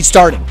go, he's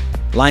starting.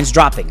 Line's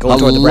dropping. Going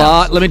toward the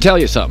Browns. Let me tell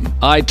you something.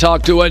 I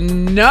talked to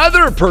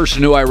another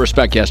person who I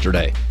respect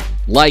yesterday.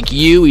 Like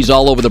you, he's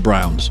all over the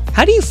Browns.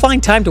 How do you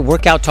find time to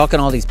work out talking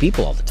to all these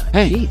people all the time?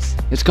 Hey,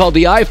 jeez. It's called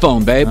the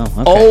iPhone, babe. Oh,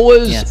 okay.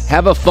 Always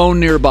have a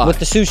phone nearby. With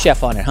the sous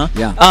chef on it, huh?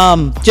 Yeah.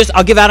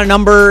 I'll give out a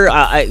number.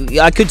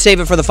 I could save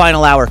it for the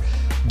final hour.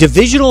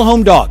 Divisional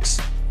home dogs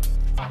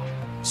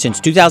since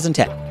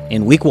 2010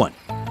 in week 1,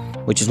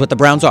 which is what the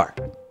Browns are,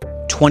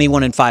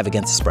 21-5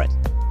 against the spread.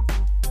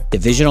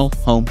 Divisional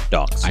home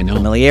dogs. I know.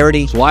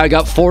 Familiarity. That's why I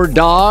got 4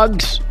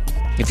 dogs.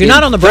 If you're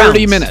not on the Browns,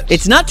 30 minutes.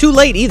 It's not too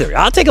late either.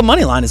 I'll take a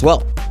money line as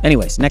well.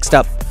 Anyways, next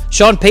up,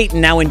 Sean Payton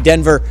now in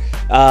Denver.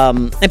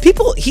 And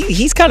people,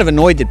 he's kind of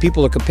annoyed that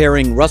people are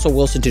comparing Russell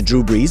Wilson to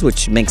Drew Brees,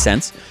 which makes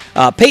sense.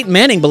 Peyton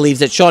Manning believes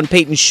that Sean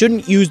Payton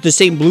shouldn't use the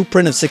same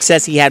blueprint of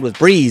success he had with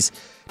Brees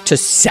to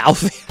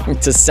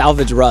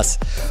salvage Russ.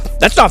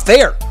 That's not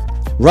fair.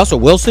 Russell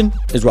Wilson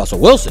is Russell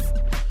Wilson.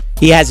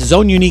 He has his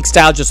own unique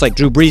style, just like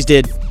Drew Brees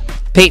did.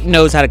 Peyton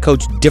knows how to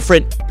coach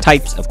different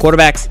types of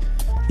quarterbacks.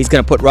 He's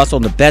going to put Russell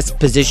in the best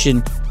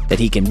position that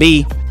he can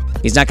be.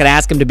 He's not going to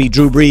ask him to be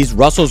Drew Brees.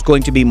 Russell's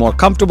going to be more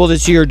comfortable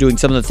this year doing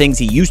some of the things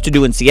he used to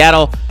do in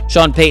Seattle.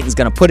 Sean Payton's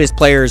going to put his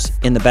players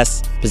in the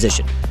best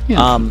position.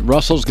 Yeah,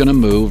 Russell's going to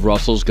move.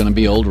 Russell's going to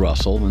be old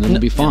Russell, and then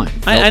it'll be fine.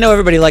 I know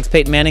everybody likes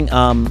Peyton Manning.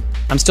 I'm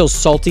still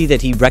salty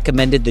that he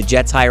recommended the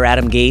Jets hire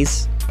Adam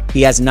Gase.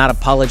 He has not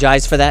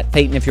apologized for that.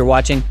 Peyton, if you're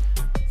watching,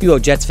 you owe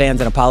Jets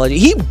fans an apology.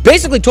 He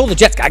basically told the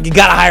Jets, you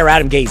got to hire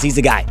Adam Gase. He's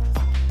the guy.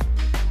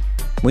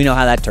 We know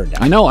how that turned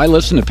out. I know. I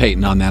listened to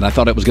Peyton on that. I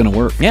thought it was going to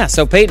work. Yeah,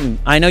 so Peyton,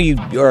 I know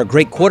you're a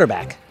great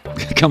quarterback.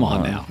 Come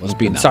on now. Let's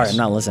be nice. Sorry, I'm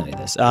not listening to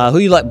this. Who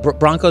you like?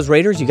 Broncos,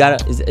 Raiders? You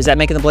got is that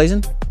making the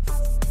Blazing?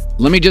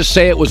 Let me just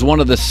say it was one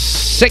of the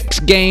 6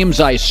 games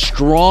I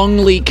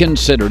strongly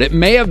considered. It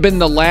may have been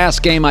the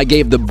last game I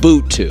gave the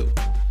boot to.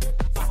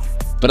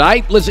 But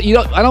I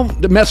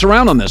don't mess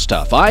around on this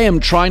stuff. I am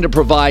trying to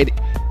provide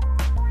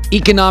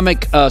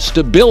economic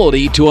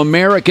stability to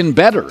American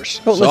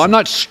bettors. So I'm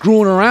not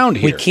screwing around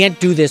here. We can't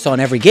do this on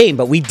every game,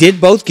 but we did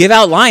both give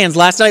out Lions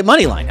last night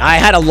money line. I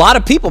had a lot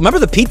of people. Remember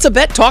the pizza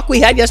bet talk we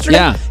had yesterday?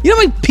 Yeah. You know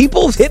how many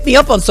people hit me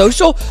up on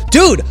social?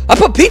 Dude, I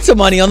put pizza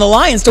money on the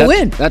Lions to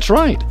win. That's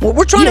right.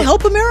 We're trying to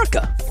help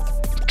America.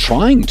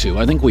 Trying to.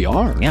 I think we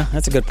are. Yeah,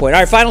 that's a good point.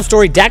 All right, final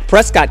story. Dak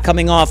Prescott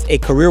coming off a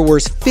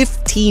career-worst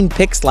 15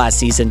 picks last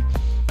season.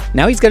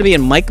 Now he's going to be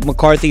in Mike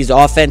McCarthy's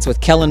offense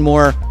with Kellen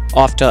Moore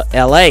off to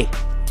L.A.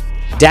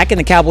 Dak and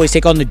the Cowboys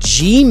take on the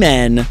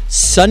G-Men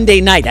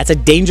Sunday night. That's a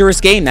dangerous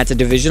game. That's a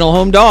divisional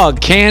home dog.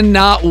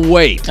 Cannot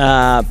wait.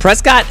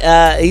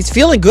 Prescott, he's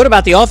feeling good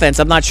about the offense.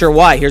 I'm not sure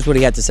why. Here's what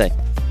he had to say.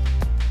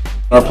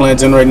 Our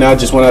plan's in right now.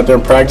 Just went out there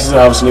and practiced.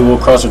 Obviously, we'll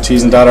cross our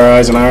T's and dot our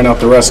I's and iron out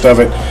the rest of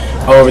it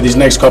over these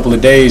next couple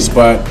of days.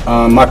 But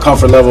my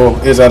comfort level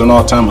is at an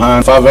all-time high.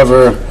 If I've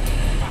ever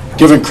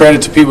given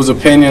credit to people's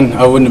opinion,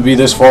 I wouldn't be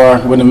this far,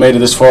 wouldn't have made it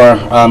this far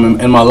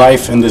in my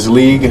life in this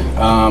league.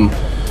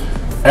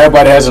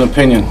 Everybody has an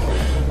opinion.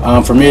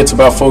 For me, it's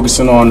about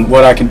focusing on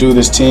what I can do with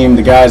this team,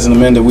 the guys and the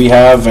men that we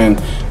have, and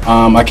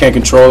I can't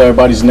control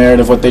everybody's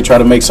narrative, what they try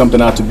to make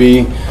something out to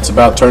be. It's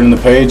about turning the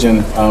page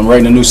and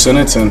writing a new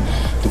sentence, and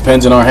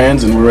depends in our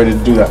hands, and we're ready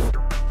to do that.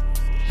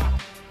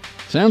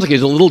 Sounds like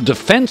he's a little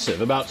defensive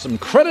about some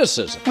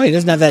criticism. Well, he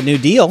doesn't have that new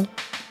deal.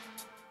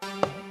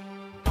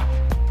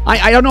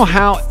 I don't know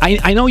how.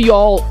 I know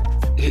y'all,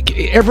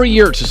 every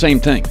year it's the same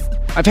thing.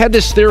 I've had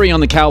this theory on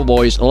the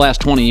Cowboys the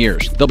last 20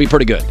 years. They'll be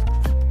pretty good.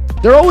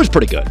 They're always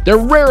pretty good. They're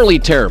rarely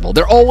terrible.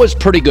 They're always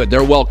pretty good.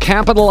 They're well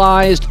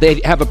capitalized. They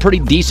have a pretty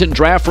decent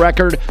draft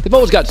record. They've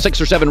always got 6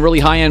 or 7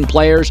 really high-end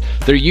players.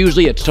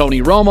 It's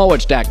Tony Romo,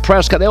 it's Dak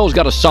Prescott. They always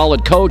got a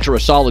solid coach or a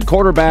solid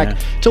quarterback.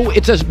 Yeah. So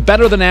it's a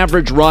better than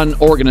average run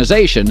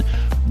organization.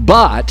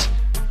 But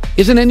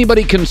isn't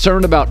anybody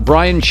concerned about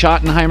Brian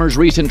Schottenheimer's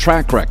recent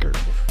track record?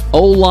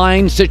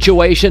 O-line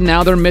situation.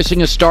 Now they're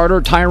missing a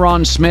starter,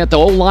 Tyron Smith. The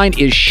O-line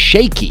is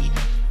shaky.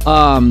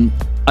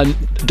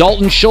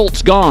 Dalton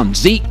Schultz gone.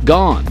 Zeke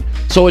gone.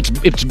 So it's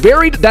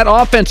that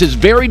offense is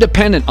very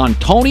dependent on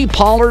Tony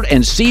Pollard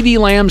and CeeDee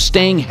Lamb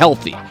staying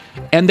healthy.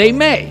 And they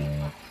may,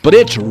 but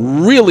it's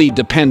really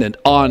dependent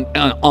on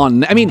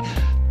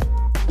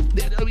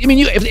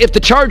if the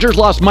Chargers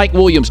lost Mike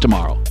Williams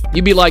tomorrow,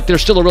 you'd be like, they're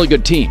still a really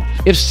good team.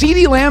 If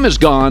CeeDee Lamb is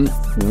gone,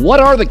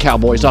 what are the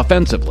Cowboys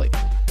offensively?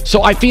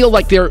 So I feel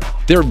like they're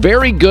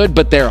very good,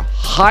 but they're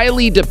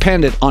highly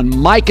dependent on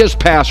Micah's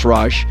pass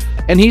rush,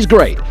 and he's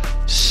great.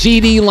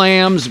 CeeDee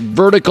Lamb's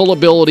vertical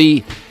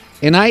ability,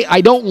 and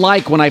I don't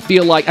like when I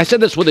feel like, I said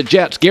this with the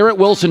Jets, Garrett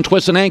Wilson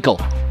twists an ankle.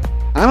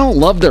 I don't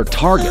love their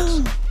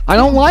targets. I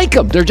don't like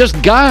them. They're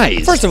just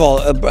guys. First of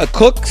all,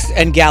 Cooks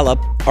and Gallup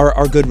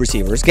are good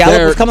receivers.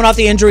 Gallup was coming off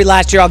the injury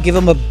last year. I'll give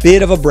him a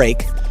bit of a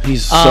break.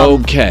 He's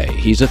okay.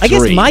 He's a 3. I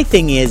guess my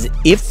thing is,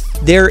 if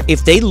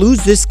they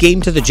lose this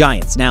game to the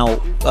Giants, now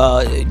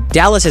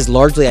Dallas has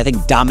largely, I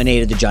think,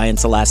 dominated the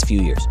Giants the last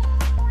few years.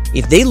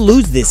 If they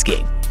lose this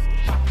game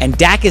and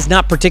Dak is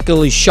not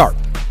particularly sharp,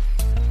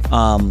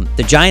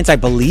 the Giants, I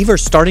believe, are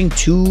starting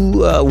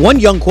one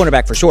young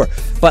cornerback for sure.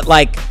 But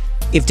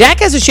if Dak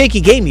has a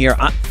shaky game here,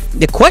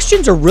 the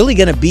questions are really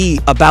going to be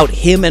about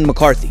him and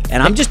McCarthy.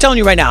 And I'm just telling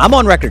you right now, I'm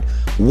on record.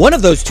 One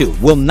of those two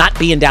will not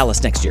be in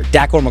Dallas next year,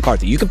 Dak or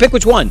McCarthy. You can pick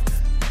which one.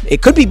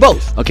 It could be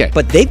both. Okay.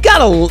 But they've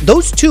got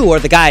those two are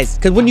the guys.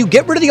 Because when you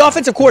get rid of the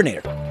offensive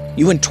coordinator,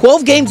 you win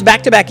 12 games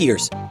back-to-back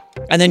years,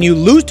 and then you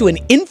lose to an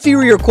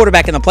inferior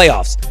quarterback in the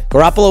playoffs,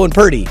 Garoppolo and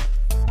Purdy,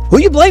 who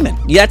are you blaming?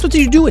 Yeah, that's what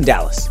you do in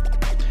Dallas.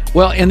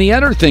 Well, and the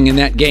other thing in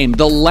that game,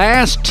 the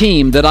last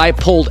team that I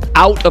pulled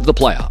out of the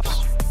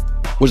playoffs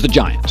was the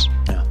Giants.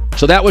 Yeah.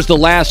 So that was the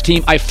last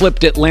team. I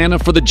flipped Atlanta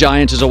for the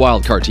Giants as a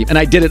wild card team. And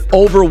I did it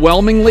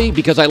overwhelmingly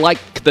because I like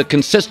the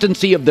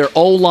consistency of their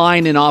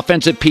O-line and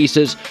offensive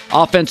pieces,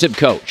 offensive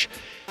coach.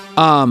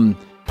 Better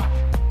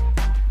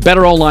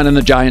O-line than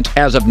the Giants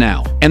as of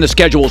now. And the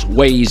schedule is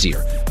way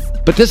easier.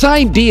 But this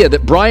idea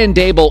that Brian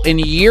Daboll in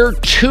year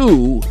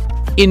two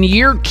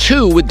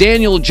with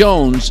Daniel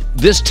Jones,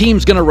 this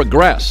team's going to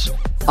regress.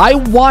 I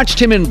watched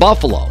him in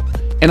Buffalo.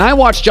 And I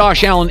watched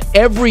Josh Allen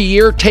every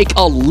year take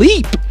a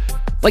leap.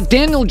 Like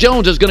Daniel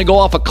Jones is going to go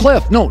off a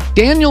cliff. No,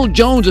 Daniel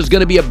Jones is going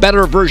to be a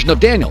better version of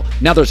Daniel.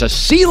 Now, there's a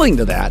ceiling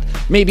to that.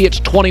 Maybe it's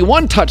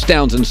 21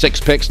 touchdowns and 6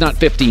 picks, not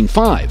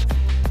 15-5.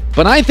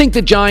 But I think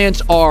the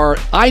Giants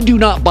I do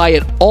not buy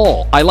it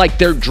all. I like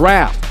their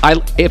draft.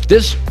 If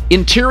this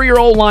interior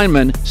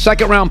O-lineman,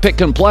 second-round pick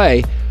can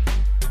play,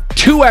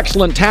 2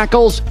 excellent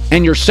tackles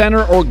and your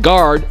center or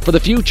guard for the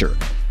future.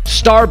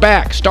 Star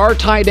back, star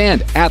tight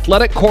end,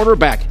 athletic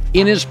quarterback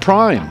in his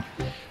prime.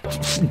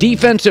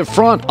 Defensive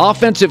front,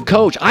 offensive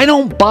coach. I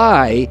don't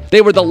buy.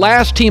 They were the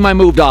last team I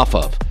moved off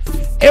of.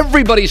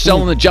 Everybody's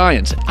selling the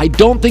Giants. I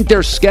don't think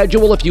their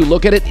schedule, if you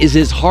look at it, is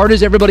as hard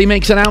as everybody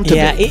makes it out to be.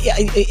 Yeah,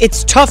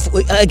 it's tough.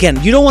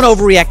 Again, you don't want to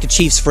overreact to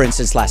Chiefs, for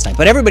instance, last night.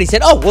 But everybody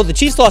said, the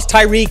Chiefs lost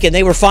Tyreek and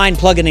they were fine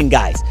plugging in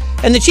guys.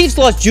 And the Chiefs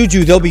lost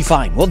Juju, they'll be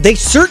fine. Well, they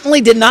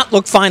certainly did not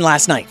look fine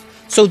last night.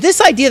 So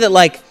this idea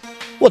that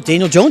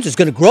Daniel Jones is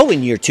going to grow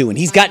in year 2 and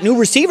he's got new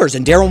receivers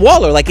and Darren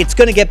Waller, it's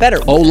going to get better.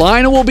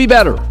 O-line will be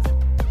better.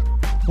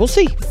 We'll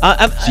see.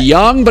 It's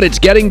young, but it's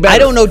getting better. I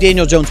don't know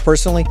Daniel Jones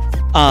personally,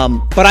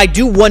 but I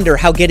do wonder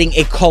how getting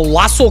a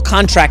colossal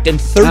contract and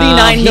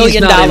 $39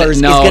 million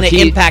is going to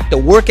impact the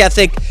work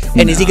ethic,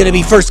 and is he going to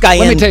be first guy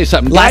in? Let me tell you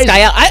something. Last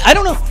guy out? I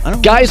don't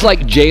know. Guys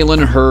like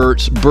Jalen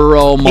Hurts,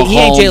 Burrow,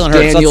 Mahomes,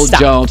 Daniel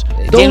Jones,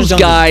 those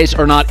guys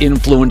are not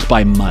influenced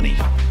by money.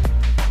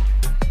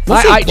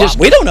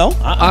 We don't know.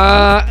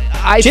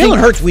 Jalen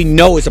Hurts, we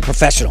know, is a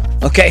professional.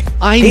 Okay,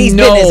 He's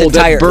know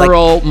that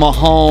Burrow,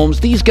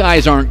 Mahomes, these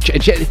guys aren't.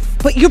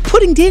 But you're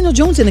putting Daniel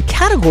Jones in a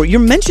category. You're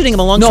mentioning him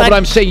alongside. No, but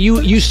I'm saying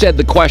you said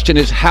the question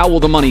is how will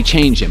the money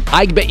change him?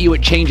 I bet you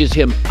it changes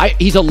him.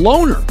 He's a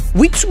loner.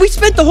 We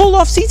spent the whole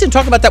offseason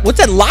talking about that. What's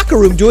that locker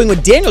room doing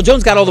when Daniel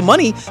Jones got all the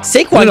money?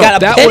 Saquon got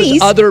that pennies.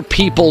 Was other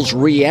people's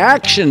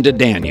reaction to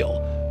Daniel.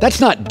 That's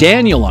not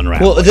Daniel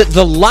unraveling. Well,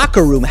 the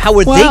locker room, how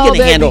are they going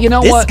to handle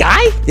this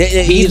guy?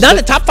 He's not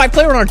a top 5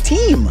 player on our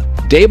team.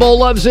 Daboll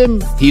loves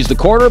him. He's the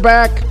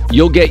quarterback.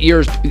 You'll get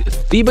yours.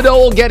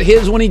 Thibodeau will get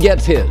his when he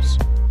gets his.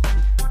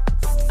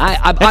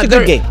 That's a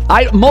good game.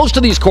 Most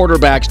of these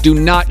quarterbacks do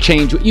not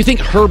change. You think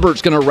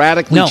Herbert's going to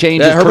radically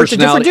change his Herbert's personality? Herbert's a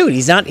different dude.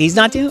 He's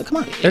not doing.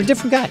 Come on, they're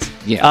different guys.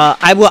 Yeah.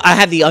 I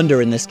have the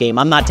under in this game.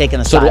 I'm not taking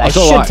a side. I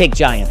should take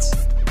Giants.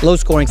 Low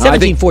scoring,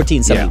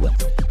 17-14, somebody win.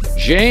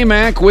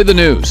 J-Mac with the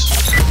news.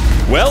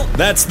 Well,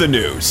 that's the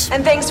news.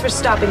 And thanks for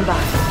stopping by.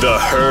 The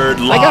Herd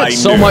Line I got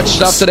so much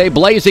stuff today.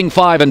 Blazing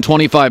 5 in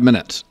 25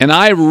 minutes. And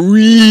I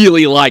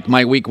really like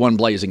my Week 1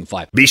 Blazing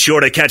 5. Be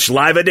sure to catch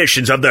live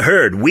editions of The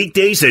Herd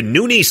weekdays at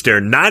noon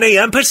Eastern, 9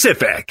 a.m.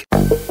 Pacific.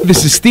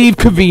 This is Steve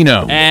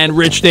Covino and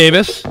Rich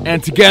Davis,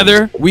 and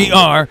together we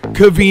are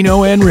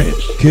Covino and Rich.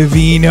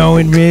 Covino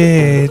and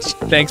Rich.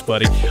 Thanks,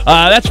 buddy.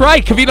 That's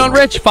right, Covino and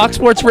Rich, Fox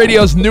Sports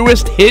Radio's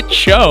newest hit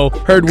show.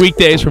 Heard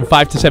weekdays from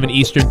 5 to 7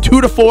 Eastern,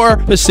 2 to 4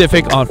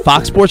 Pacific on Fox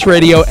Fox Sports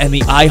Radio and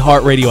the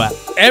iHeartRadio app.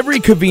 Every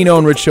Covino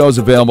and Rich show is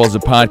available as a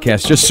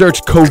podcast. Just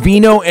search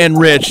Covino and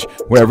Rich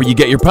wherever you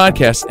get your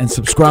podcasts and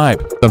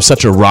subscribe. I'm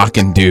such a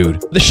rockin'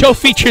 dude. The show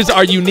features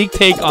our unique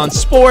take on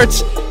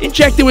sports,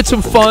 injected with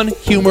some fun,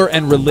 humor,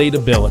 and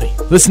relatability.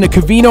 Listen to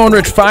Covino and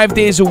Rich 5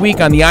 days a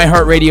week on the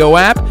iHeartRadio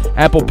app,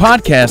 Apple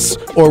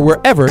Podcasts, or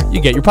wherever you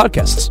get your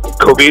podcasts.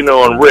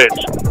 Covino and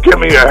Rich, give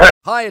me a hand.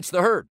 Hi, it's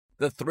The Herd.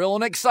 The thrill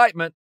and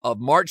excitement of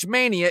March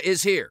Mania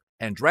is here.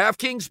 And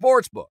DraftKings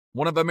Sportsbook,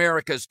 one of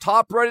America's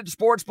top-rated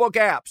sportsbook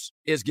apps,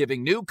 is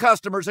giving new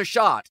customers a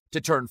shot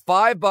to turn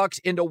 $5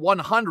 into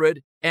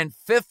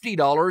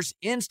 $150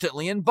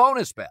 instantly in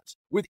bonus bets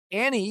with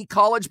any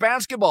college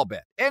basketball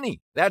bet.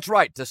 Any. That's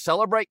right. To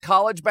celebrate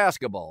college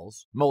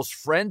basketball's most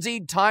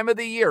frenzied time of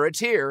the year, it's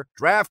here.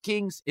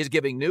 DraftKings is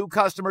giving new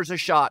customers a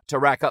shot to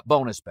rack up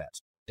bonus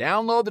bets.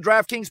 Download the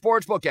DraftKings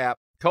Sportsbook app.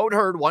 Code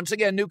HERD. Once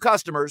again, new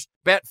customers.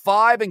 Bet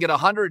 $5 and get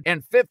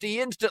 $150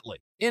 instantly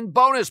in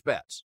bonus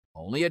bets.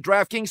 Only at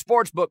DraftKings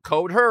Sportsbook.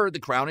 Code HERD. The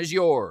crown is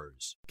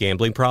yours.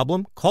 Gambling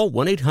problem? Call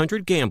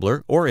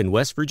 1-800-GAMBLER or in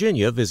West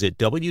Virginia, visit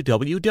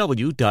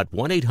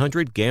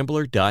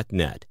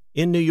www.1800gambler.net.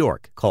 In New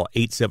York, call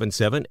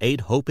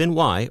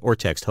 877-8-HOPE-NY or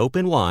text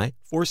HOPE-NY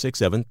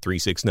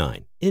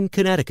 467-369. In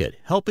Connecticut,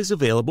 help is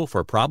available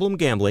for problem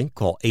gambling.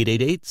 Call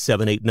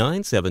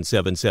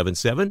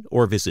 888-789-7777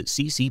 or visit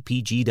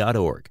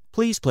ccpg.org.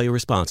 Please play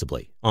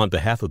responsibly. On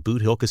behalf of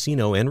Boot Hill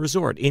Casino and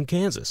Resort in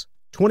Kansas.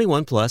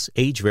 21 plus,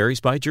 age varies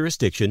by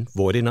jurisdiction,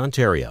 void in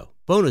Ontario.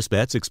 Bonus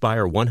bets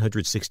expire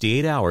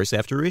 168 hours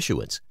after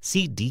issuance.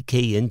 See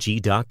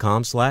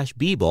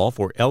dkng.com/bball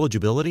for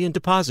eligibility and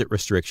deposit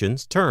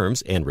restrictions,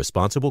 terms, and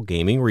responsible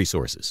gaming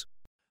resources.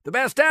 The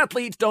best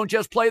athletes don't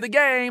just play the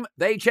game,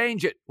 they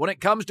change it. When it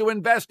comes to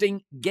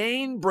investing,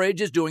 Gainbridge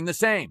is doing the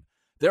same.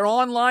 Their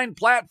online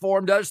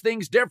platform does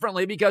things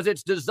differently because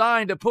it's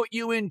designed to put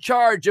you in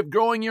charge of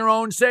growing your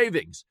own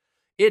savings.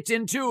 It's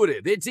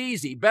intuitive. It's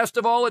easy. Best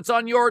of all, it's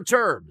on your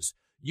terms.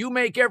 You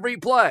make every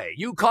play.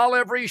 You call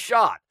every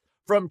shot.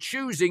 From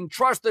choosing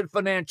trusted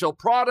financial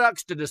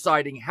products to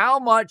deciding how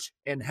much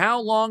and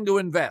how long to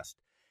invest.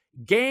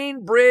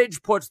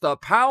 Gainbridge puts the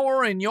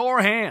power in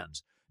your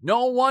hands.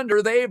 No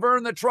wonder they've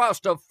earned the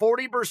trust of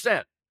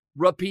 40%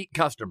 repeat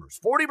customers.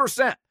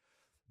 40%.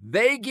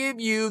 They give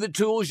you the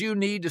tools you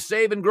need to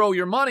save and grow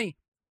your money.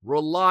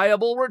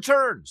 Reliable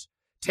returns.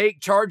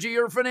 Take charge of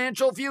your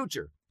financial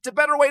future. It's a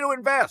better way to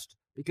invest.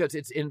 Because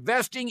it's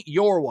investing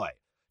your way.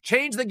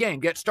 Change the game.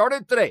 Get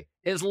started today.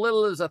 As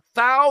little as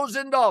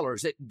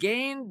 $1,000 at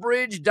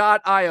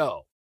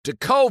Gainbridge.io.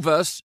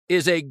 Tecovas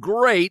is a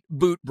great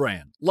boot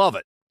brand. Love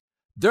it.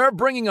 They're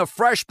bringing a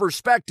fresh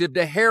perspective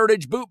to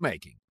heritage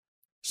bootmaking.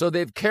 So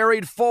they've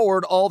carried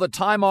forward all the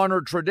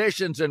time-honored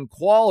traditions and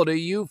quality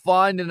you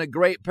find in a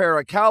great pair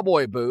of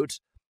cowboy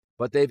boots,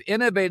 but they've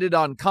innovated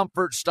on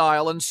comfort,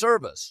 style, and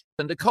service.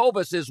 And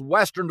Tecovas is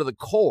Western to the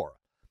core,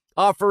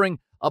 offering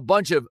a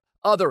bunch of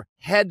other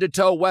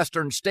head-to-toe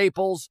Western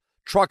staples,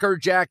 trucker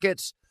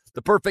jackets,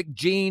 the perfect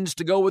jeans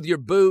to go with your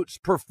boots,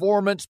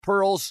 performance,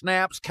 pearls,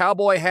 snaps,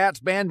 cowboy hats,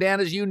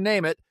 bandanas, you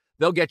name it,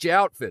 they'll get you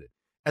outfitted.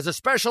 As a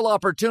special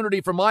opportunity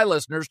for my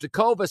listeners,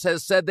 Tecovas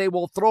has said they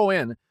will throw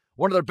in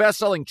one of their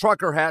best-selling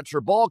trucker hats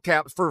or ball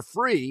caps for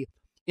free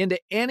into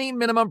any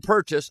minimum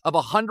purchase of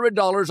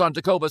 $100 on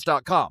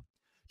Tecovas.com.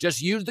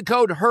 Just use the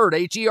code HERD,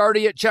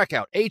 H-E-R-D, at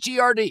checkout,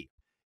 H-E-R-D.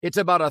 It's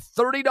about a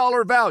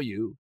 $30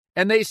 value,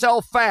 and they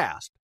sell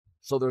fast.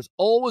 So there's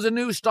always a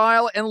new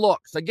style and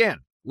looks. Again,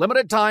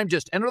 limited time,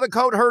 just enter the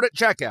code HERD at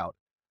checkout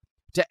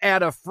to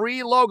add a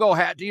free logo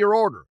hat to your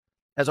order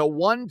as a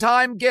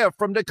one-time gift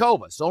from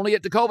Tecovas, only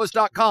at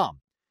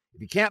Tecovas.com.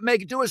 If you can't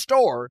make it to a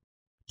store,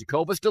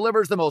 Tecovas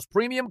delivers the most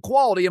premium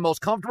quality and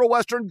most comfortable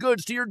Western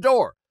goods to your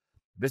door.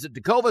 Visit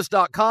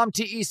Tecovas.com,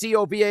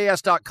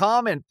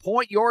 Tecovas.com, and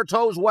point your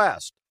toes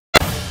west.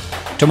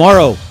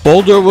 Tomorrow,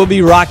 Boulder will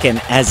be rocking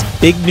as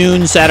Big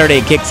Noon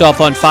Saturday kicks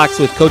off on Fox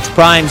with Coach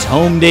Prime's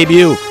home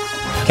debut.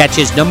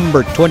 Catches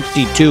number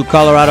 22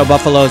 Colorado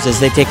Buffaloes as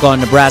they take on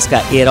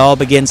Nebraska. It all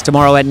begins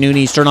tomorrow at noon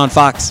Eastern on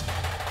Fox.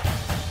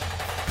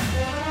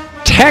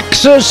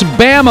 Texas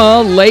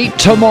Bama late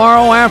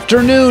tomorrow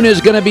afternoon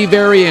is going to be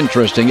very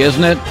interesting,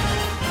 isn't it?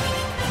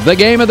 The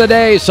game of the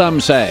day, some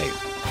say.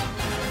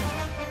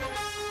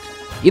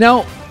 You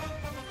know,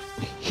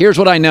 here's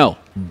what I know.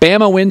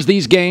 Bama wins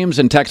these games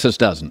and Texas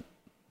doesn't.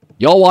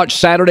 Y'all watch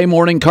Saturday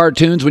morning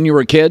cartoons when you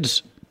were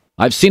kids?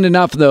 I've seen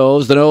enough of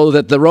those to know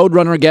that the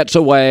Roadrunner gets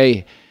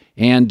away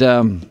and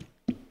the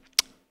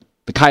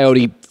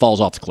Coyote falls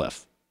off the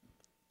cliff.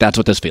 That's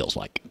what this feels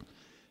like.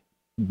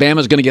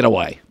 Bama's going to get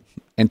away,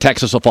 and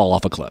Texas will fall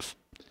off a cliff.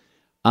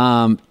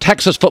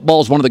 Texas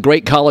football is one of the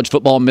great college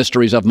football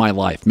mysteries of my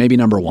life, maybe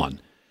number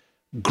one.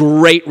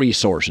 Great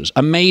resources,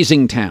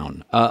 amazing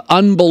town,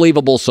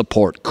 unbelievable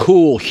support,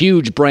 cool,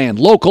 huge brand,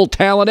 local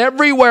talent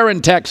everywhere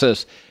in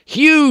Texas,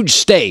 huge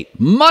state,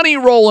 money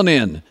rolling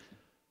in.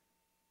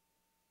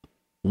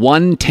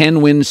 1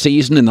 10-win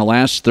season in the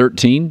last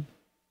 13?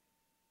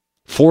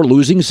 4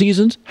 losing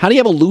seasons? How do you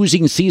have a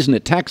losing season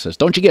at Texas?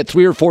 Don't you get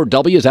 3 or 4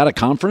 W's out of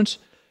conference?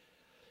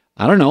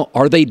 I don't know.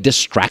 Are they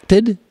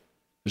distracted?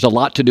 There's a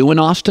lot to do in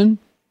Austin.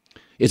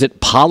 Is it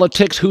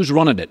politics? Who's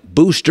running it?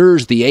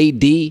 Boosters, the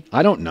AD?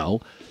 I don't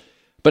know.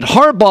 But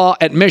Harbaugh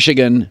at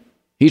Michigan,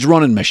 he's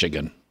running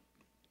Michigan.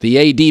 The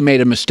AD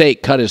made a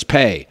mistake, cut his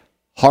pay.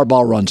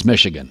 Harbaugh runs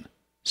Michigan.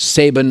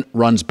 Saban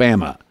runs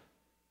Bama.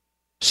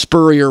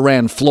 Spurrier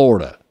ran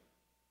Florida.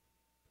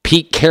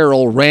 Pete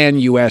Carroll ran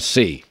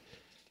USC.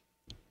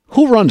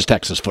 Who runs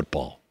Texas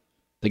football?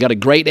 They got a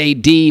great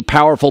AD,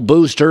 powerful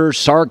booster.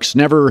 Sark's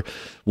never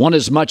won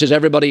as much as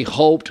everybody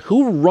hoped.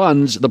 Who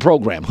runs the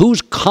program?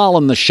 Who's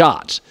calling the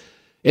shots?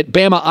 At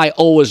Bama, I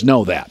always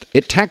know that.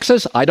 At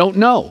Texas, I don't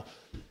know.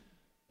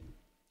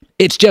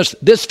 It's just,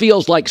 this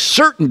feels like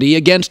certainty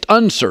against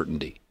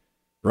uncertainty,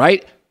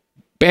 right?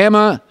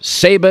 Bama,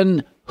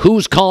 Saban,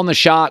 who's calling the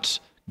shots?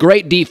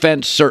 Great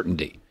defense,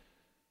 certainty.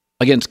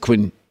 Against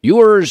Quinn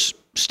Ewers,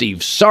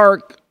 Steve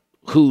Sark,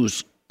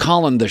 who's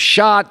calling the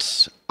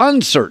shots?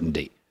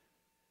 Uncertainty.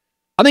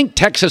 I think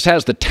Texas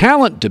has the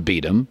talent to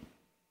beat him.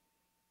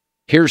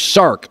 Here's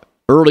Sark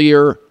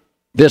earlier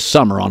this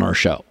summer on our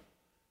show.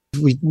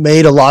 We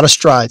made a lot of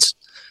strides,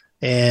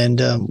 and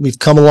we've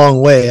come a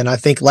long way. And I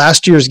think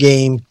last year's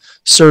game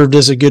served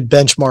as a good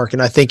benchmark,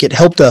 and I think it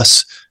helped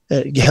us.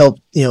 It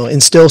helped,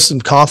 instill some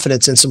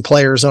confidence in some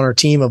players on our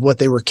team of what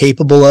they were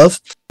capable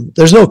of.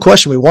 There's no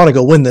question we want to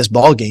go win this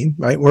ball game,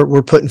 right?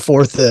 We're putting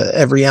forth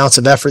every ounce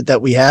of effort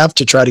that we have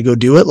to try to go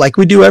do it, like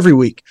we do every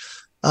week.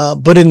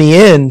 But in the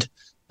end,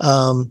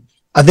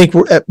 I think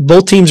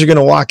both teams are going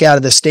to walk out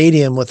of the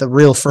stadium with a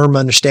real firm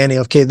understanding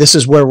of, okay, this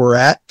is where we're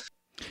at.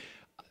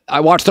 I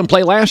watched them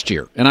play last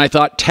year, and I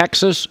thought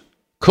Texas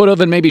could have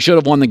and maybe should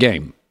have won the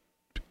game,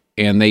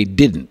 and they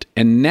didn't.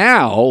 And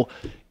now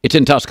it's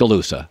in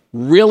Tuscaloosa.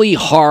 Really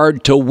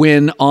hard to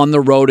win on the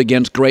road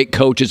against great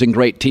coaches and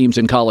great teams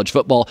in college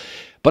football.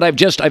 But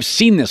I've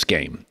seen this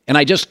game, and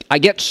I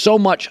get so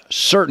much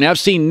certainty. I've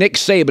seen Nick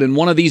Saban in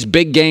one of these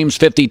big games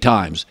 50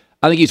 times.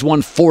 I think he's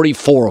won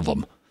 44 of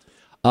them.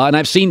 And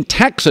I've seen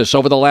Texas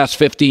over the last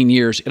 15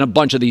 years in a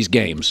bunch of these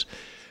games.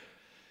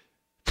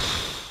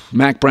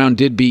 Mac Brown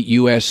did beat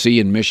USC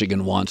and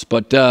Michigan once,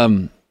 but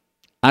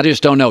I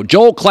just don't know.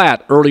 Joel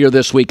Klatt earlier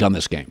this week on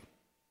this game.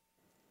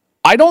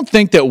 I don't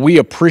think that we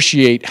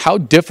appreciate how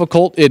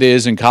difficult it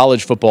is in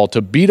college football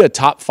to beat a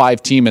top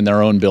 5 team in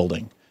their own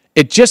building.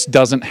 It just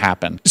doesn't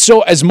happen.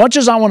 So as much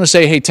as I want to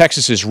say, hey,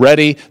 Texas is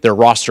ready, their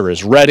roster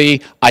is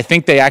ready, I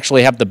think they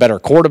actually have the better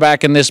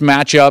quarterback in this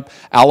matchup.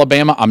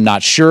 Alabama, I'm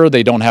not sure.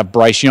 They don't have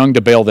Bryce Young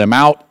to bail them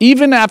out.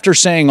 Even after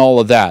saying all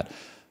of that,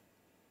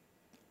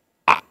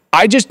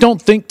 I just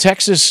don't think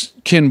Texas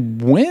can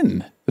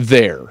win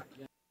there.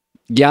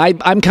 Yeah,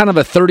 I'm kind of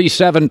a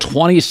 37-27,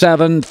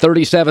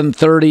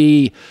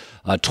 37-30,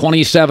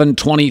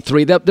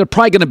 27-23. There are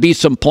probably going to be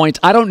some points.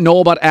 I don't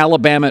know about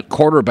Alabama at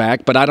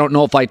quarterback, but I don't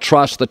know if I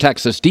trust the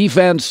Texas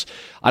defense.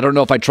 I don't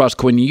know if I trust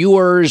Quinn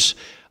Ewers.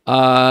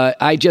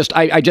 I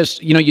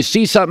just, you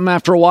see something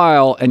after a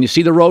while, and you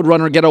see the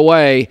Roadrunner get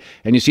away,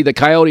 and you see the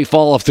Coyote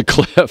fall off the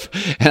cliff,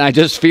 and I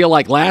just feel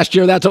like last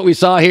year that's what we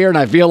saw here, and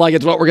I feel like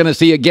it's what we're going to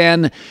see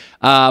again.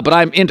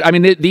 But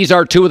these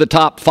are 2 of the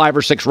top 5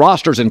 or 6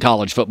 rosters in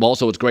college football,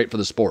 so it's great for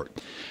the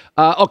sport.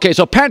 Okay,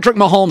 so Patrick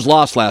Mahomes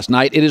lost last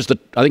night. It is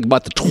I think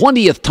about the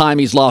 20th time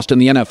he's lost in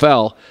the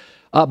NFL.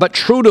 But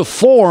true to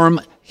form,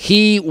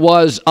 he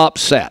was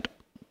upset.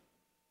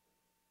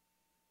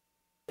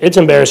 It's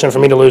embarrassing for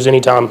me to lose any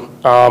time.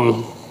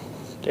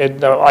 Like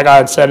I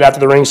had said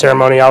after the ring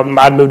ceremony,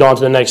 I'd moved on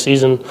to the next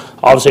season.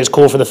 Obviously, it's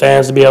cool for the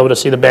fans to be able to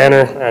see the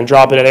banner and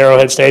drop it at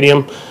Arrowhead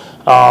Stadium.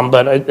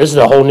 But this is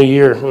a whole new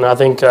year, and I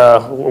think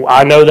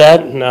I know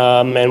that,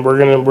 and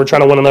we're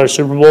trying to win another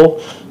Super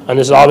Bowl, and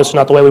this is obviously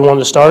not the way we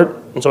wanted to start.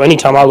 And so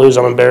anytime I lose,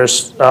 I'm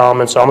embarrassed,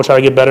 and so I'm gonna try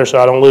to get better so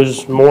I don't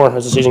lose more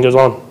as the season goes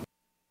on.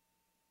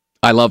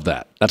 I love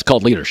that. That's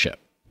called leadership.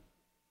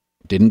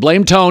 Didn't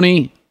blame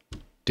Tony.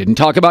 Didn't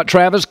talk about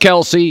Travis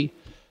Kelce.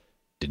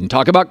 Didn't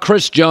talk about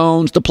Chris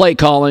Jones, the play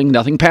calling.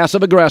 Nothing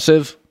passive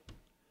aggressive.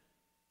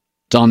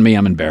 It's on me.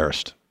 I'm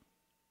embarrassed.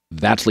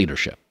 That's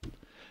leadership.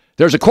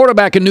 There's a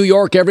quarterback in New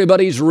York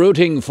everybody's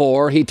rooting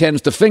for. He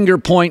tends to finger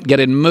point, get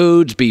in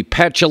moods, be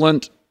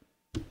petulant,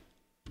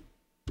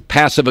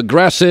 passive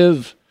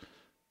aggressive,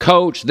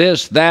 coach,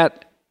 this,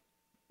 that.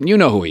 You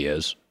know who he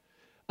is.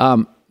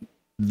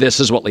 This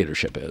is what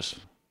leadership is.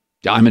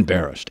 I'm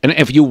embarrassed. And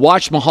if you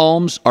watch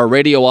Mahomes, our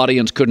radio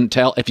audience couldn't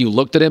tell. If you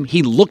looked at him,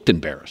 he looked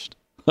embarrassed.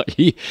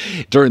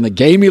 During the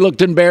game, he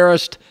looked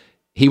embarrassed.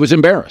 He was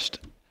embarrassed.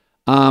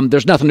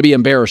 There's nothing to be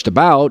embarrassed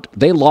about.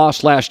 They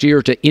lost last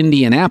year to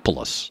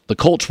Indianapolis. The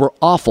Colts were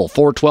awful,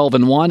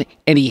 4-12-1,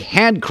 and he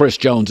had Chris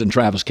Jones and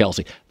Travis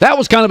Kelce. That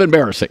was kind of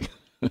embarrassing.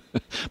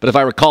 But if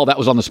I recall, that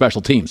was on the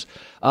special teams.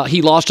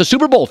 He lost a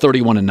Super Bowl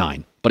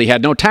 31-9, but he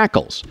had no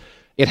tackles.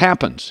 It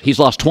happens. He's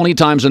lost 20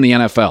 times in the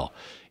NFL.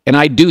 And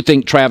I do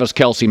think Travis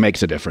Kelce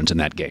makes a difference in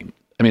that game.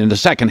 I mean, in the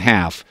second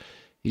half,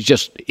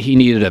 he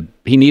needed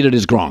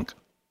his Gronk.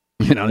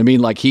 You know what I mean?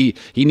 Like he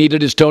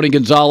needed his Tony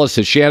Gonzalez,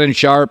 his Shannon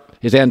Sharp,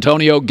 his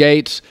Antonio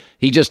Gates,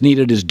 He just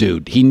needed his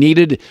dude. He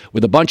needed,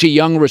 with a bunch of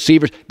young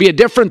receivers, be a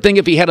different thing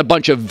if he had a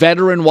bunch of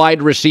veteran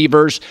wide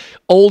receivers,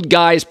 old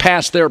guys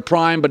past their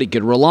prime, but he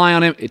could rely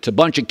on him. It's a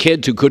bunch of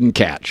kids who couldn't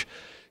catch.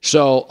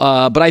 So,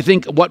 but I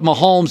think what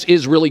Mahomes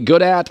is really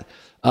good at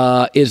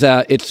is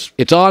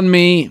it's on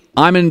me.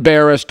 I'm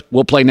embarrassed.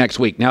 We'll play next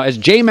week. Now, as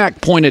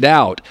J-Mac pointed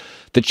out,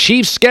 the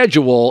Chiefs'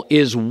 schedule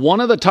is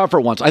one of the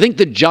tougher ones. I think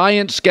the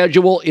Giants'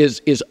 schedule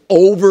is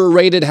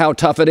overrated how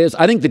tough it is.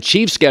 I think the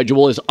Chiefs'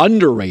 schedule is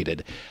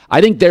underrated. I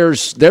think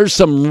there's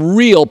some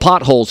real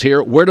potholes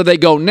here. Where do they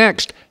go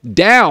next?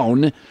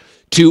 Down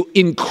to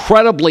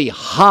incredibly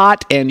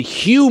hot and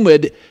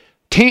humid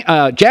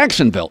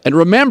Jacksonville. And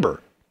remember,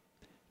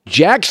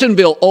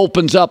 Jacksonville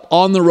opens up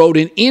on the road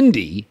in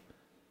Indy.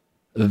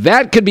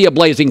 That could be a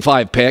blazing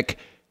 5 pick.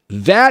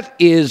 That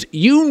is,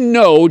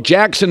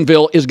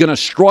 Jacksonville is going to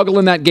struggle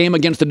in that game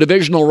against a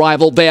divisional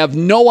rival. They have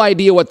no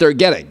idea what they're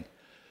getting.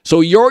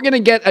 So you're going to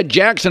get a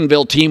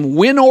Jacksonville team,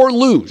 win or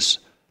lose,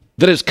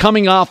 that is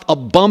coming off a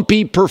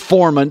bumpy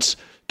performance.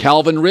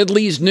 Calvin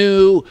Ridley's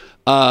new.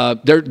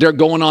 They're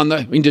going on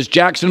is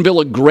Jacksonville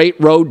a great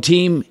road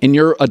team in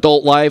your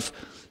adult life?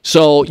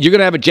 So you're going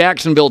to have a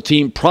Jacksonville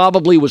team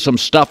probably with some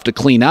stuff to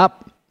clean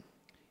up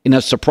in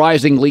a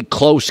surprisingly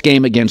close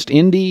game against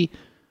Indy.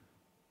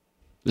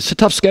 It's a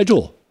tough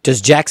schedule. Does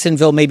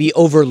Jacksonville maybe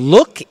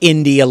overlook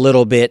Indy a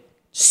little bit,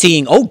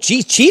 seeing,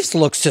 Chiefs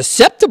look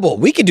susceptible.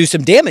 We could do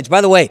some damage.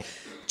 By the way,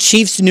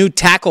 Chiefs' new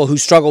tackle who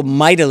struggled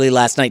mightily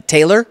last night,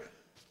 Taylor,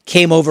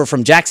 came over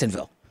from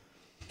Jacksonville.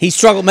 He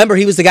struggled. Remember,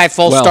 he was the guy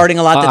starting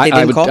a lot that they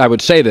didn't call? I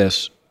would say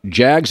this.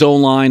 Jags'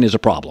 O-line is a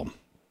problem.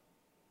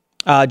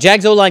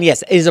 Jags O-line,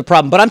 yes, is a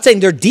problem. But I'm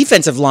saying their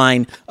defensive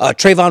line,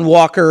 Trayvon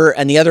Walker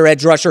and the other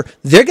edge rusher,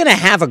 they're going to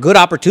have a good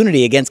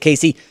opportunity against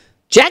KC.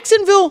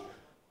 Jacksonville,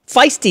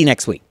 feisty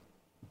next week.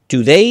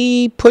 Do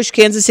they push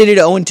Kansas City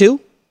to 0-2?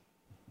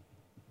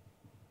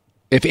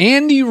 If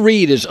Andy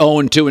Reid is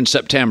 0-2 in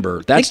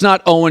September, that's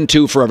not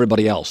 0-2 for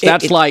everybody else.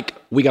 That's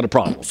we got a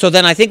problem. So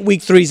then I think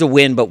week 3 is a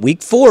win, but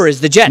week 4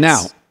 is the Jets.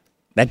 Now,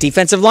 that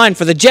defensive line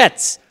for the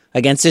Jets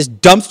against this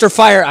dumpster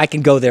fire, I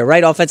can go there,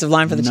 right? Offensive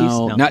line for the Chiefs?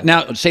 No.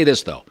 Now, say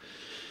this, though.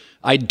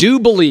 I do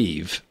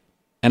believe,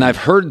 and I've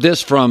heard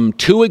this from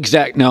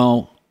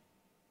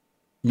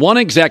one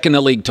exec in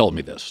the league told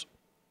me this.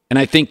 And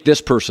I think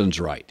this person's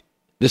right.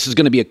 This is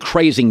going to be a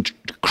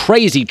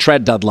crazy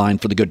trade deadline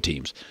for the good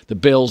teams. The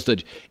Bills,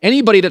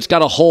 anybody that's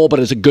got a hole but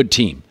is a good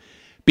team.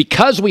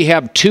 Because we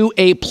have 2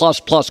 A++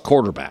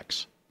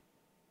 quarterbacks,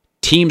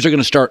 teams are going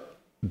to start.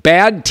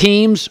 Bad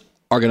teams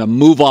are going to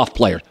move off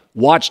players.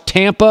 Watch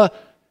Tampa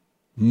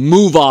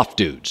move off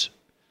dudes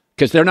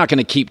because they're not going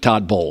to keep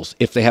Todd Bowles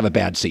if they have a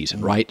bad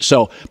season, right?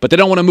 So, but they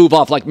don't want to move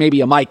off like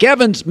maybe a Mike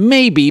Evans,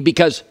 maybe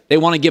because they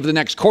want to give the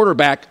next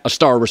quarterback a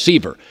star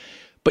receiver.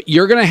 But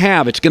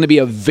it's going to be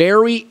a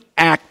very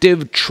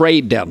active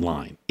trade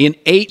deadline. In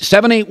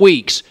 7-8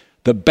 weeks,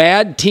 the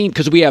bad team,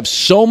 because we have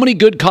so many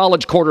good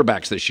college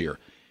quarterbacks this year,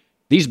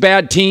 these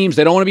bad teams,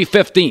 they don't want to be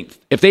 15th.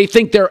 If they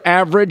think they're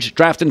average,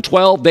 drafting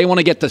 12, they want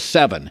to get to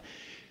 7.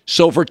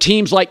 So for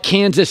teams like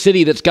Kansas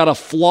City that's got a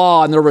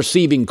flaw in their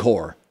receiving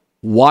core,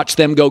 watch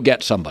them go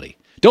get somebody.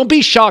 Don't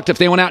be shocked if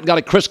they went out and got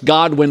a Chris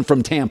Godwin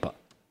from Tampa.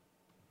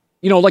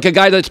 Like a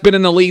guy that's been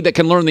in the league that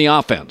can learn the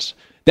offense.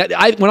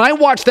 When I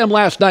watched them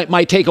last night,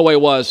 my takeaway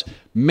was,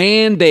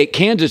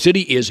 Kansas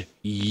City is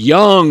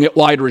young at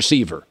wide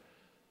receiver.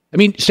 I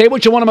mean, say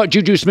what you want about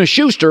Juju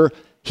Smith-Schuster.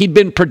 He'd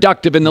been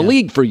productive in the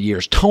league for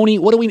years. Tony,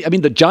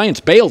 the Giants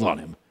bailed on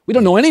him. We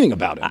don't know anything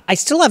about him. I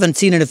still haven't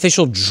seen an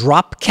official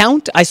drop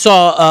count. I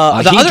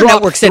saw the other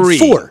network said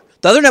 4.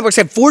 The other network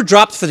said 4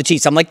 drops for the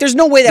Chiefs. I'm like, there's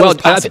no way that was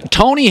possible.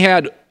 Tony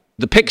had,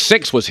 the pick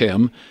 6 was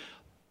him.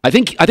 I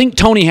think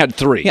Tony had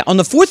 3. Yeah, on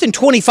the 4th and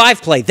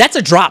 25 play, that's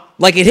a drop.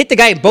 Like, it hit the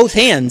guy in both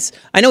hands.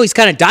 I know he's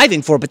kind of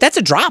diving for it, but that's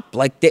a drop.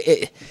 Like,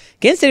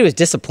 Kansas City was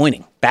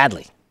disappointing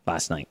badly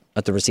last night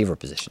at the receiver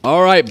position.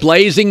 All right,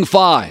 blazing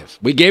 5.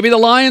 We gave you the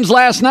Lions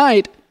last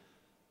night.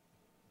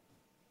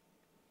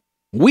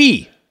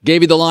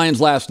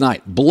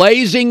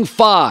 Blazing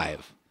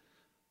 5.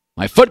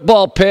 My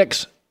football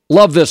picks,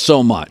 love this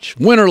so much.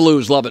 Win or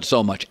lose, love it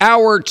so much.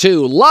 Hour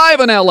 2,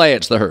 live in LA,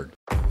 it's The Herd.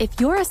 If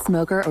you're a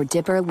smoker or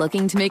dipper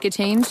looking to make a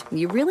change,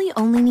 you really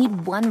only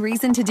need one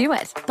reason to do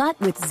it. But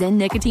with Zyn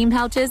nicotine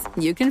pouches,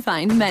 you can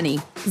find many.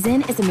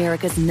 Zyn is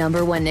America's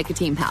 #1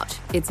 nicotine pouch.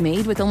 It's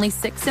made with only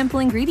 6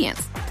 simple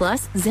ingredients.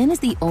 Plus, Zyn is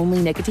the only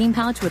nicotine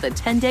pouch with a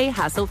 10-day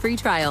hassle-free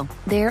trial.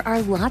 There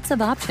are lots of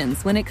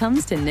options when it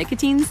comes to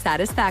nicotine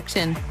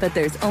satisfaction, but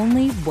there's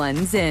only one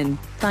Zyn.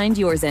 Find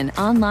your Zyn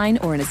online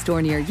or in a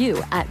store near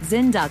you at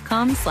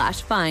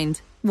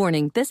zyn.com/find.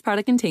 Warning, this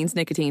product contains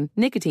nicotine.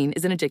 Nicotine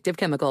is an addictive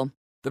chemical.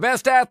 The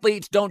best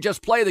athletes don't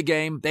just play the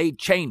game, they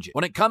change it.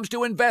 When it comes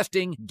to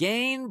investing,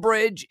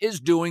 Gainbridge is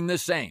doing the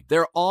same.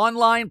 Their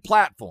online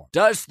platform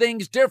does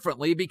things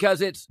differently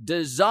because it's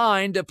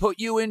designed to put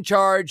you in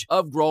charge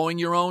of growing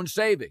your own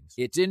savings.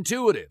 It's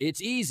intuitive,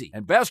 it's easy,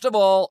 and best of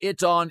all,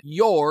 it's on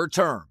your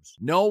terms.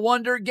 No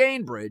wonder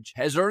Gainbridge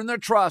has earned the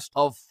trust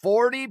of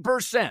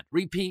 40%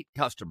 repeat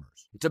customers.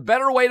 It's a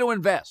better way to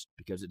invest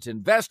because it's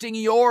investing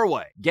your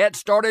way. Get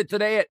started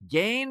today at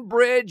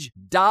Gainbridge.io.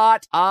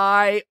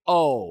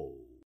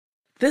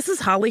 This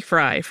is Holly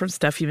Fry from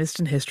Stuff You Missed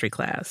in History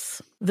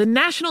class. The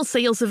national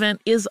sales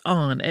event is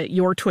on at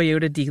your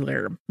Toyota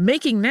dealer,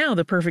 making now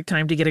the perfect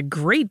time to get a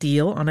great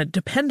deal on a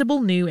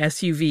dependable new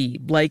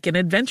SUV, like an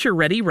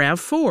adventure-ready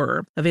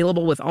RAV4.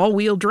 Available with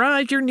all-wheel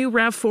drive, your new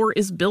RAV4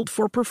 is built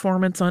for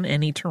performance on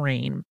any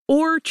terrain.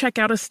 Or check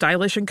out a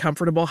stylish and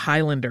comfortable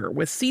Highlander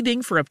with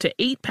seating for up to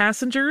 8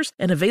 passengers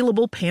and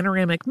available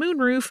panoramic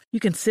moonroof. You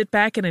can sit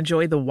back and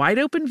enjoy the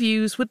wide-open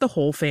views with the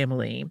whole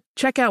family.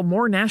 Check out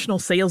more national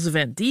sales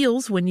event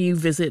deals when you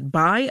visit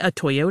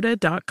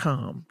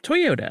buyatoyota.com.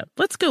 Toyota,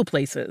 let's go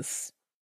places.